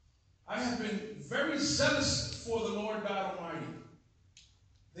 I have been very zealous for the Lord God Almighty.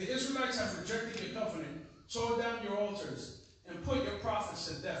 The Israelites have rejected your covenant, tore down your altars, and put your prophets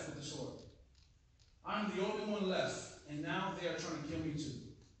to death with the sword. I'm the only one left, and now they are trying to kill me too.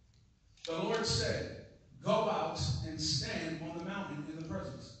 The Lord said, go out and stand on the mountain in the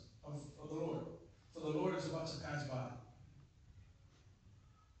presence of the Lord, for the Lord is about to pass by.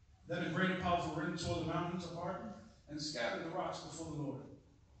 Then a great and powerful wind tore the mountains apart and scattered the rocks before the Lord.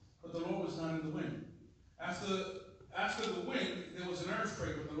 But the Lord was not in the wind. After the wind, there was an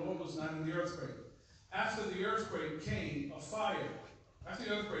earthquake, but the Lord was not in the earthquake. After the earthquake came a fire. After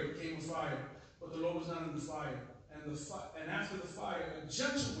the earthquake came a fire, but the Lord was not in the fire. And after the fire, a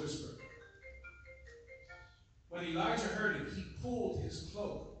gentle whisper. When Elijah heard it, he pulled his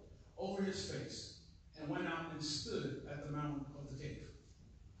cloak over his face and went out and stood at the mouth of the cave.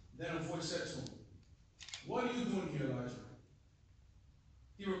 Then a voice said to him, what are you doing here, Elijah?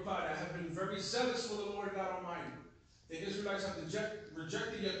 He replied, I have been very zealous for the Lord God Almighty. The Israelites have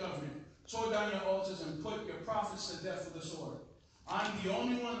rejected your covenant, tore down your altars, and put your prophets to death with the sword. I'm the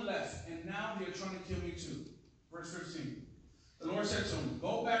only one left, and now they are trying to kill me too. Verse 15. The Lord said to him,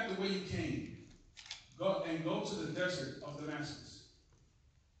 go back the way you came. Go to the desert of Damascus.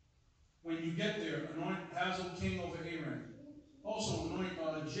 When you get there, anoint Hazael king over Aram. Also anoint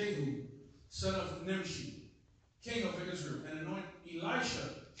Jehu, son of Nimshi, king over Israel, and anoint Elisha,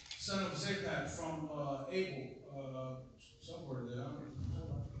 son of Zaphat from Abel. Somewhere there.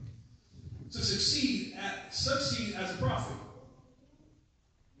 to succeed as a prophet.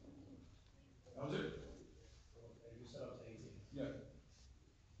 That was it? Yeah.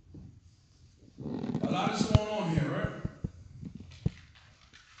 A lot is going on here, right?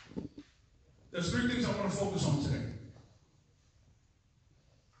 There's three things I want to focus on today.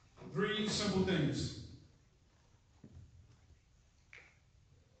 Three simple things.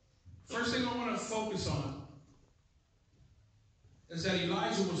 First thing I want to focus on is that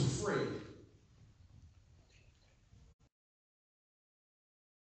Elijah was afraid.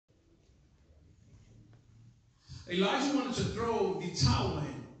 Elijah wanted to throw the towel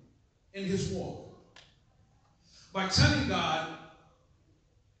in his walk by telling God,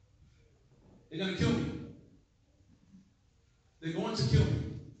 they're going to kill me. They're going to kill me.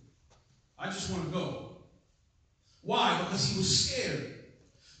 I just want to go. Why? Because he was scared.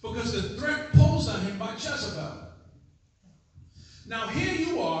 Because the threat posed on him by Jezebel. Now here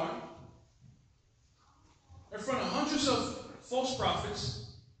you are in front of hundreds of false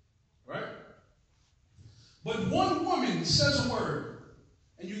prophets, right? But one woman says a word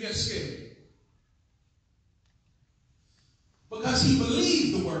and you get scared. Because he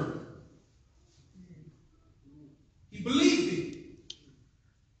believed the word. He believed it.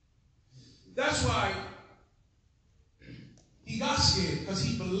 That's why he got scared, because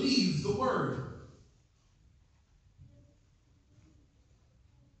he believed the word.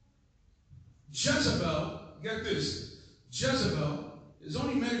 Jezebel, get this, Jezebel is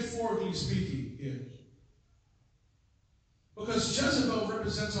only metaphorically speaking here. Because Jezebel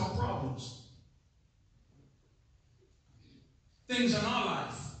represents our problems. Things in our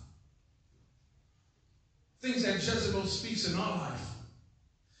life. Things that Jezebel speaks in our life.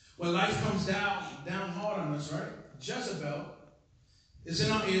 When life comes down hard on us, right? Jezebel is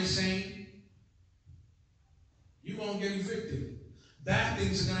in our ears saying, you're going to get evicted. Bad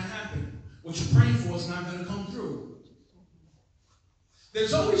things are going to happen. What you're praying for is not going to come through.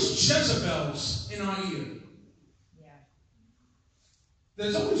 There's always Jezebels in our ear. Yeah.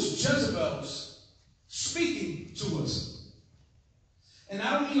 There's always Jezebels speaking to us. And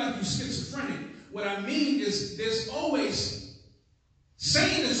I don't mean like you're schizophrenic. What I mean is there's always,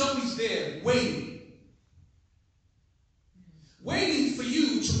 Satan is always there waiting. Waiting for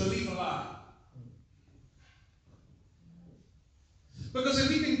you to believe a lie. Because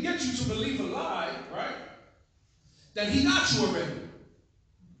if he can get you to believe a lie, right, then he got you already.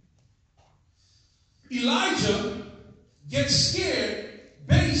 Elijah gets scared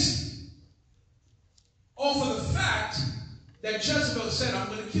based off of the fact that Jezebel said, I'm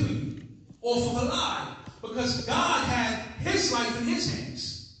going to kill you. Off of a lie. Because God had his life in his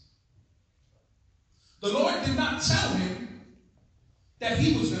hands. The Lord did not tell him that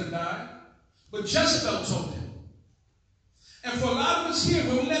he was going to die, but Jezebel told him. And for a lot of us here,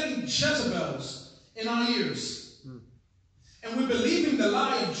 we're letting Jezebels in our ears. And we're believing the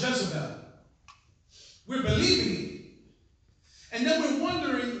lie of Jezebel. We're believing it. And then we're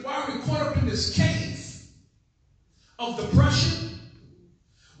wondering why we're caught up in this cave of depression.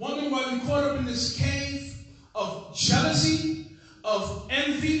 Wondering why we're caught up in this cave of jealousy, of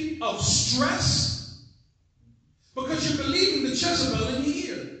envy, of stress. Because you're believing the Jezebel in your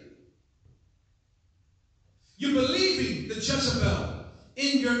ear. You're believing the Jezebel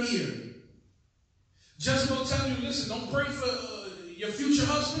in your ear. Jezebel telling you, listen, don't pray for your future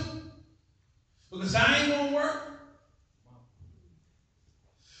husband, because that ain't going to work.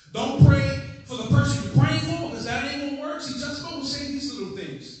 Don't pray for the person you're praying for, because that ain't going to work. See, Jezebel was saying these little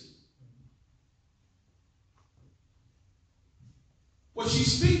things. What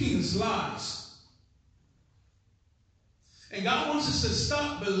she's speaking is lies. And God wants us to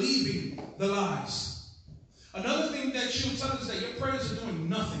stop believing the lies. Another thing that she'll tell us is that your prayers are doing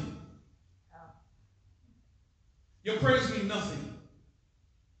nothing. Your prayers mean nothing.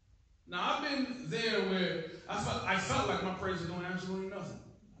 Now, I've been there where I felt like my prayers are doing absolutely nothing.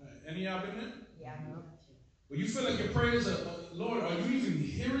 Any of y'all been there? Yeah, I know. Where you feel like your prayers are, Lord, are you even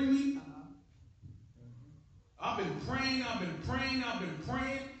hearing me? I've been praying,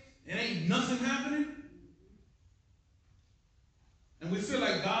 and ain't nothing happening. And we feel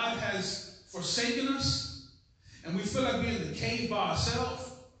like God has forsaken us. And we feel like we're in the cave by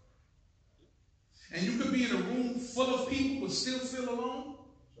ourselves. And you could be in a room full of people but still feel alone.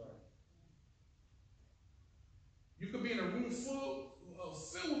 You could be in a room filled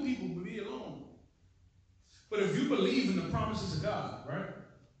with people but be alone. But if you believe in the promises of God, right?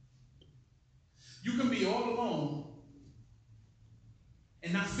 You can be all alone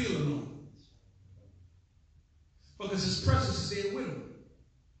and not feel alone. Because his presence is there with him.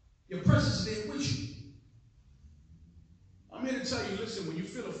 Your presence is there with you. I'm here to tell you, listen, when you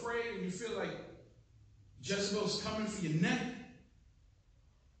feel afraid and you feel like Jezebel's coming for your neck,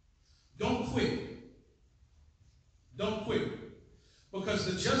 don't quit. Don't quit. Because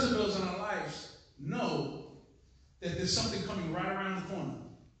the Jezebels in our lives know that there's something coming right around the corner.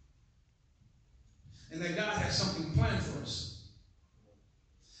 And that God has something planned for us.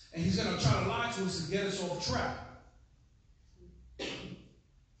 And he's going to try to lie to us to get us off track.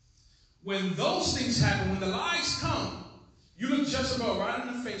 When those things happen, when the lies come, you look Jezebel right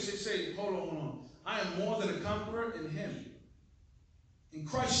in the face and say, hold on. I am more than a conqueror in him. In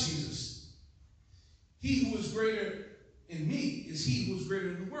Christ Jesus. He who is greater in me is he who is greater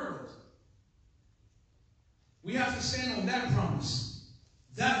in the world. We have to stand on that promise.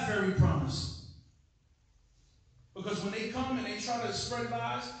 That very promise. Because when they come and they try to spread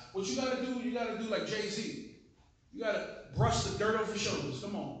lies, what you got to do like Jay-Z. You got to brush the dirt off your shoulders.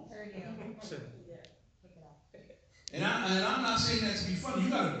 Come on. There you go. And I'm not saying that to be funny. You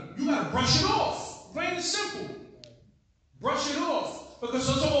gotta brush it off. Plain and simple. Brush it off. Because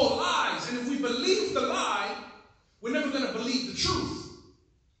those are all lies. And if we believe the lie, we're never going to believe the truth.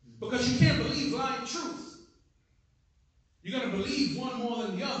 Because you can't believe lying truth. You're going to believe one more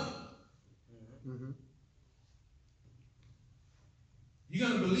than the other. Mm-hmm. You're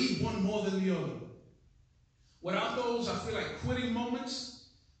going to believe one more than the other. Without those, I feel like quitting moments,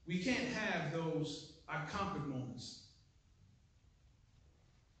 we can't have those I conquered moments.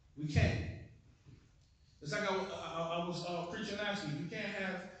 We can't. It's like I was preaching last week. You can't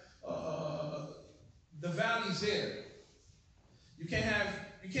have the valleys there. You can't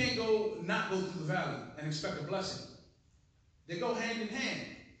not go through the valley and expect a blessing. They go hand in hand.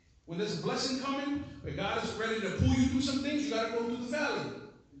 When there's a blessing coming, where God is ready to pull you through some things, you got to go through the valley.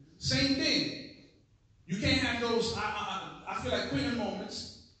 Same thing. You can't have those I feel like quitting moments.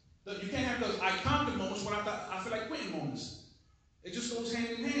 You can't have those I conquered moments when I feel like quitting moments. It just goes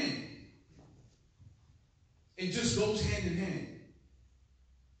hand in hand. It just goes hand in hand.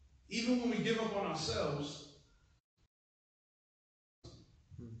 Even when we give up on ourselves.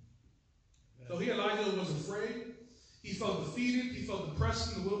 So here Elijah was afraid. He felt defeated. He felt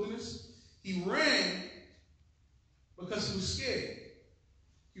depressed in the wilderness. He ran because he was scared.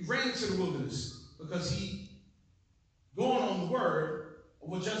 He ran into the wilderness because he going on the word of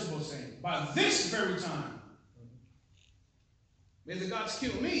what Jezebel was saying. By this very time, may the gods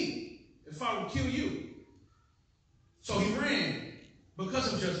kill me if I will kill you. So he ran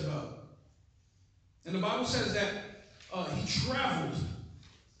because of Jezebel. And the Bible says that he traveled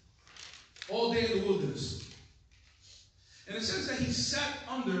all day in the wilderness. And it says that he sat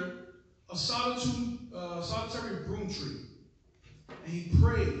under a solitary broom tree. And he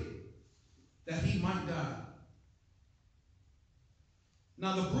prayed that he might die.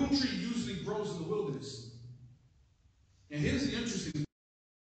 Now the broom tree usually grows in the wilderness. And here's the interesting thing.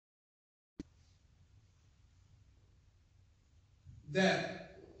 That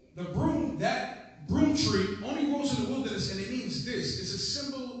broom tree only grows in the wilderness, and it means this. It's a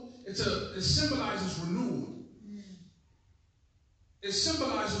symbol, it symbolizes renewal. It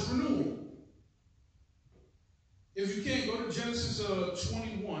symbolizes renewal. If you can, go to Genesis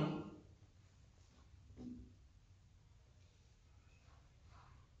 21.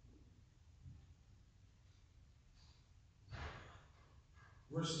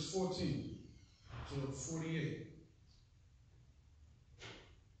 Verses 14 to 48.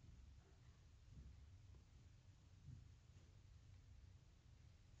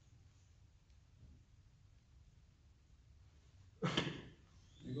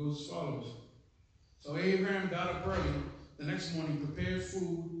 It goes as follows. So Abraham got up early the next morning, prepared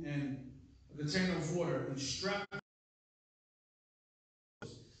food and a container of water, and strapped.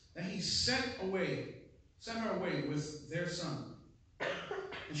 Then he sent her away with their son.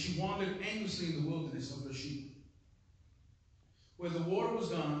 And she wandered aimlessly in the wilderness of her sheep. Where the water was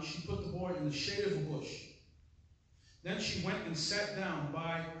gone, she put the boy in the shade of a bush. Then she went and sat down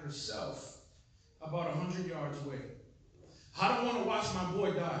by herself about 100 yards away. I don't want to watch my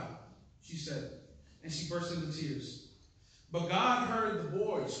boy die, she said, and she burst into tears. But God heard the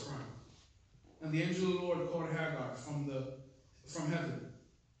boy's cry, and the angel of the Lord called Hagar from heaven.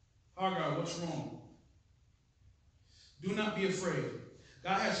 Hagar, what's wrong? Do not be afraid.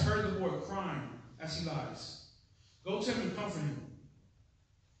 God has heard the boy crying as he lies. Go to him and comfort him.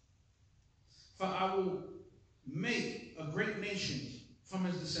 For I will make a great nation from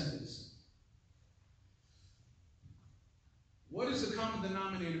his descendants. What is the common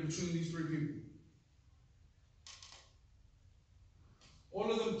denominator between these three people?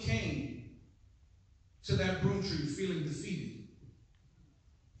 All of them came to that broom tree feeling defeated.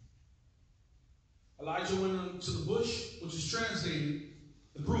 Elijah went into the bush, which is translated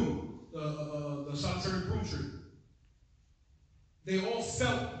the broom, the solitary broom tree. They all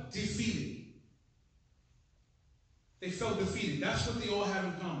felt defeated. They felt defeated. That's what they all have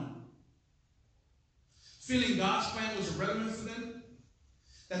in common. Feeling God's plan was irrelevant for them,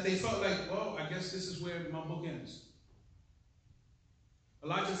 that they felt like, well, I guess this is where my book ends.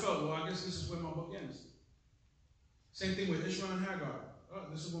 Elijah felt, well, I guess this is where my book ends. Same thing with Ishmael and Hagar. Oh,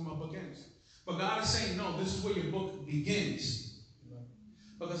 this is where my book ends. But God is saying, no, this is where your book begins.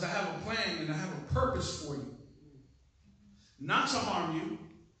 Because I have a plan and I have a purpose for you. Not to harm you,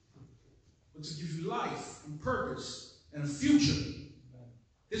 but to give you life and purpose and a future.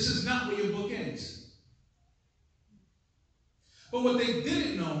 This is not where your book ends. But what they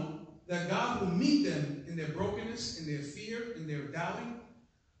didn't know, that God will meet them in their brokenness, in their fear, in their doubting.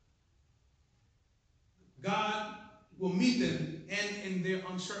 God will meet them and in their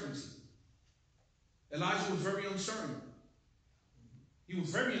uncertainty. Elijah was very uncertain. He was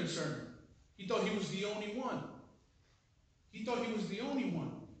very uncertain. He thought he was the only one. He thought he was the only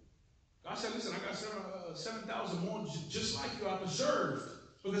one. God said, listen, I got 7,000 more just like you. I preserved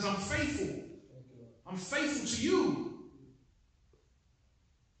because I'm faithful. I'm faithful to you.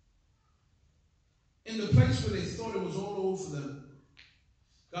 In the place where they thought it was all over for them,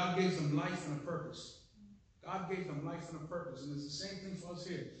 God gave them life and a purpose. God gave them life and a purpose. And it's the same thing for us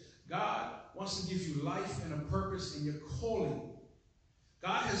here. God wants to give you life and a purpose in your calling.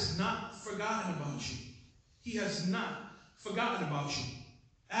 God has not forgotten about you. He has not forgotten about you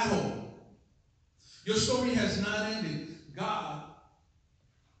at all. Your story has not ended. God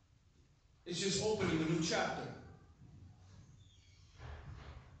is just opening a new chapter.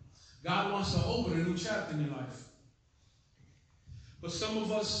 God wants to open a new chapter in your life. But some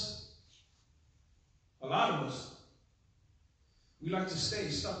of us, a lot of us, we like to stay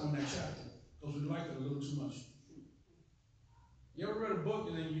stuck on that chapter because we like it a little too much. You ever read a book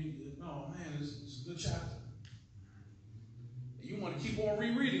and then you, oh man, it's a good chapter. And you want to keep on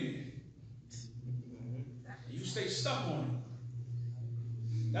rereading it. And you stay stuck on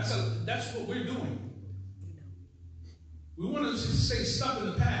it. That's what we're doing. We want to just stay stuck in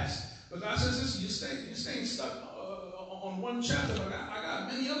the past. But God says, listen, you're staying stuck on one chapter, but I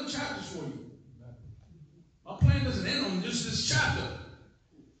got many other chapters for you. My plan doesn't end on just this chapter.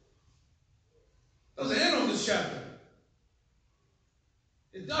 It doesn't end on this chapter.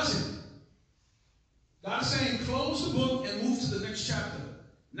 It doesn't. God is saying, close the book and move to the next chapter.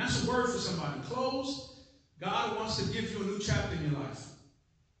 And that's a word for somebody. Close. God wants to give you a new chapter in your life.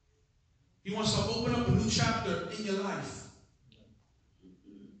 He wants to open up a new chapter in your life.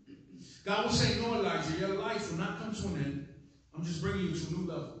 God will say, no, Elijah, your life will not come to an end. I'm just bringing you to a new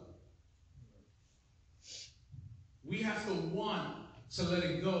level. We have to want to let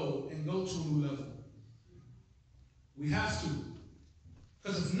it go and go to a new level. We have to.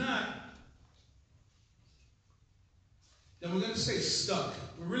 Because if not, then we're going to stay stuck.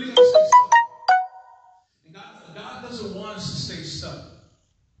 We're really going to stay stuck. And God doesn't want us to stay stuck.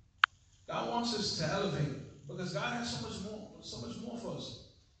 God wants us to elevate. Because God has so much more for us.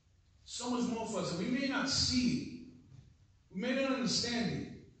 So much more for us. And we may not see it. We may not understand it.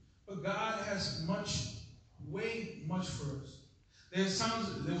 But God has way much for us. There was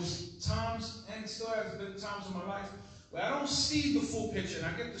times, and still has been times in my life where I don't see the full picture and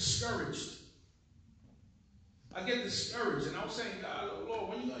I get discouraged. I get discouraged and I was saying, God, Lord,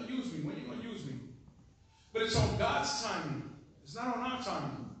 when are you going to use me? When are you going to use me? But it's on God's timing. It's not on our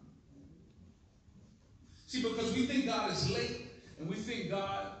timing. See, because we think God is late and we think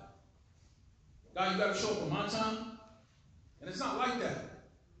God, you got to show up on my time. And it's not like that.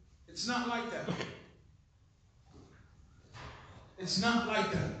 It's not like that. It's not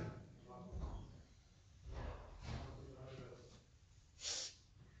like that.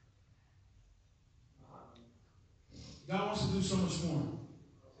 God wants to do so much more.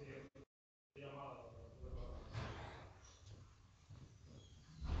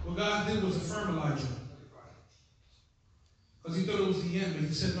 What God did was affirm Elijah. Because he thought it was the end, but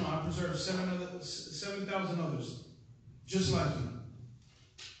he said, no, I preserved 7,000 others. Just like you.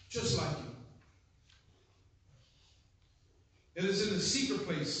 Just like you. It is in the secret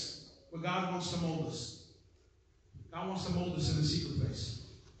place where God wants to mold us. God wants to mold us in the secret place.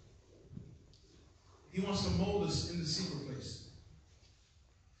 He wants to mold us in the secret place.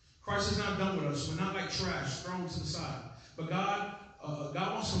 Christ is not done with us. We're not like trash thrown to the side. But God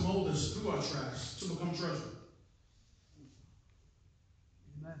wants to mold us through our trash to become treasure.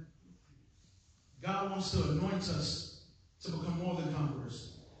 Amen. God wants to anoint us to become more than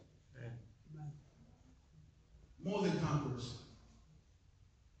conquerors. Amen. More than conquerors.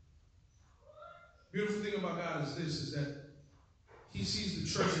 Beautiful thing about God is this, is that He sees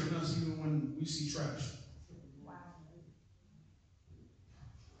the treasure in us even when we see trash.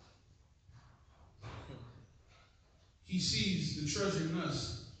 He sees the treasure in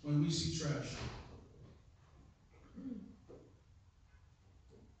us when we see trash.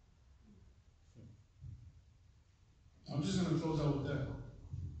 I'm just going to close out with that.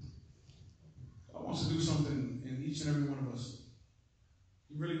 God wants to do something in each and every one of us.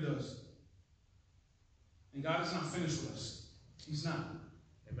 He really does. And God is not finished with us. He's not.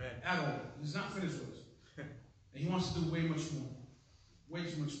 Amen. At all. He's not finished with us. And He wants to do way much more. Way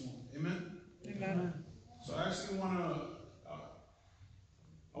too much more. Amen? Amen. So I actually want to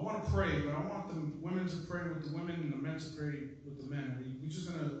pray, but I want the women to pray with the women and the men to pray with the men. We're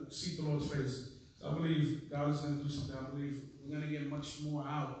just going to seek the Lord's face. So I believe God is going to do something. I believe we're going to get much more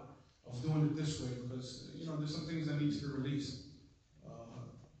out of doing it this way because, there's some things that need to be released.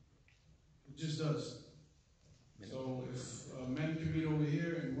 It just does. So if men can meet over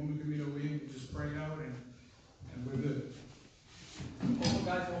here and women can meet over here, we just pray out and we're good. Also,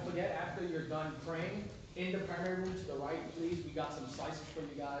 guys, don't forget, after you're done praying, in the primary room to the right, please, we got some slices for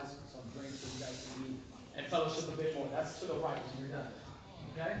you guys, some drinks for you guys to eat, and fellowship a bit more. That's to the right when you're done.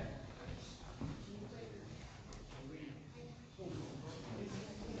 Okay?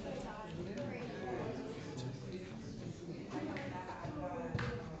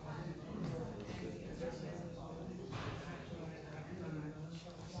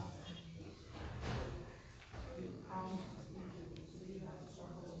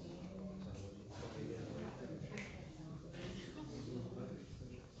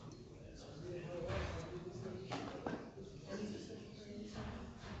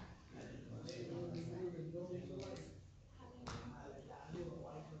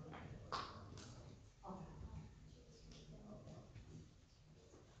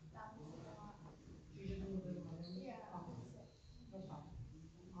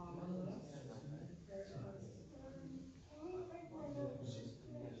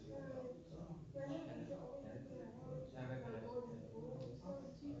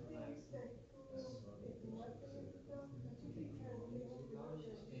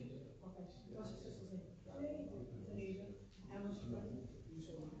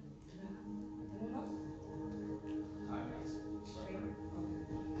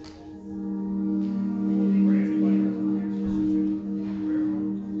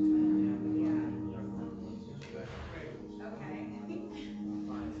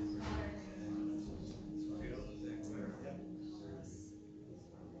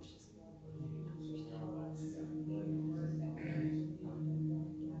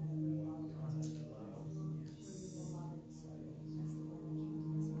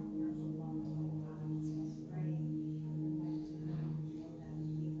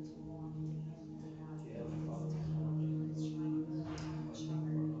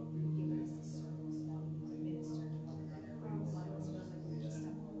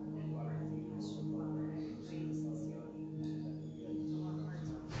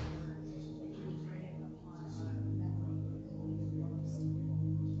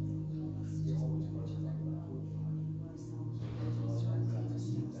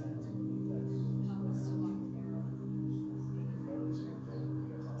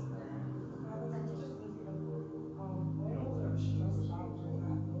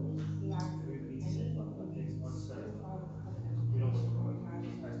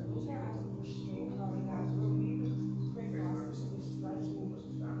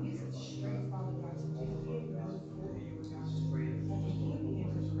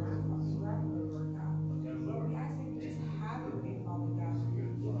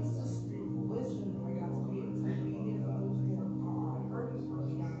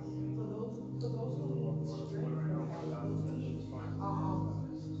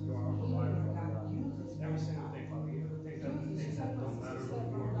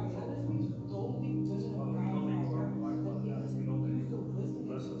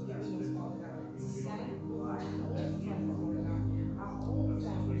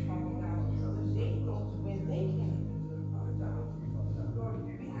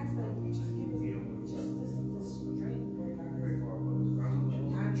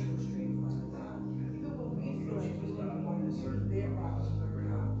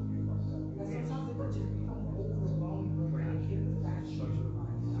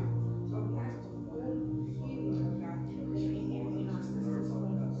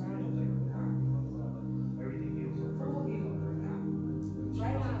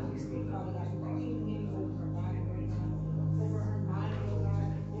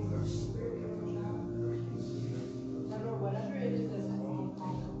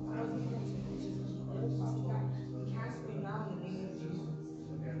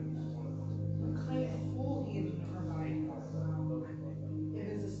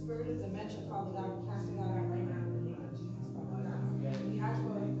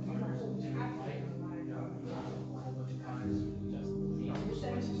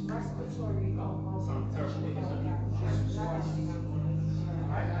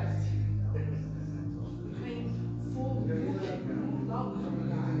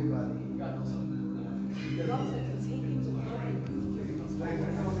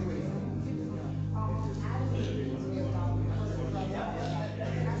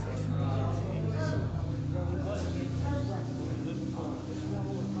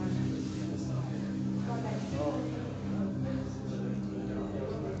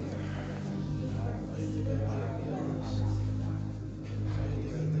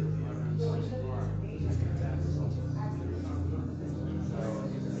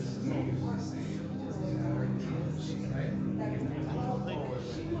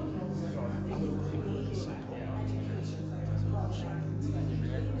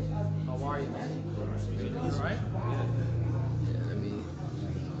 right?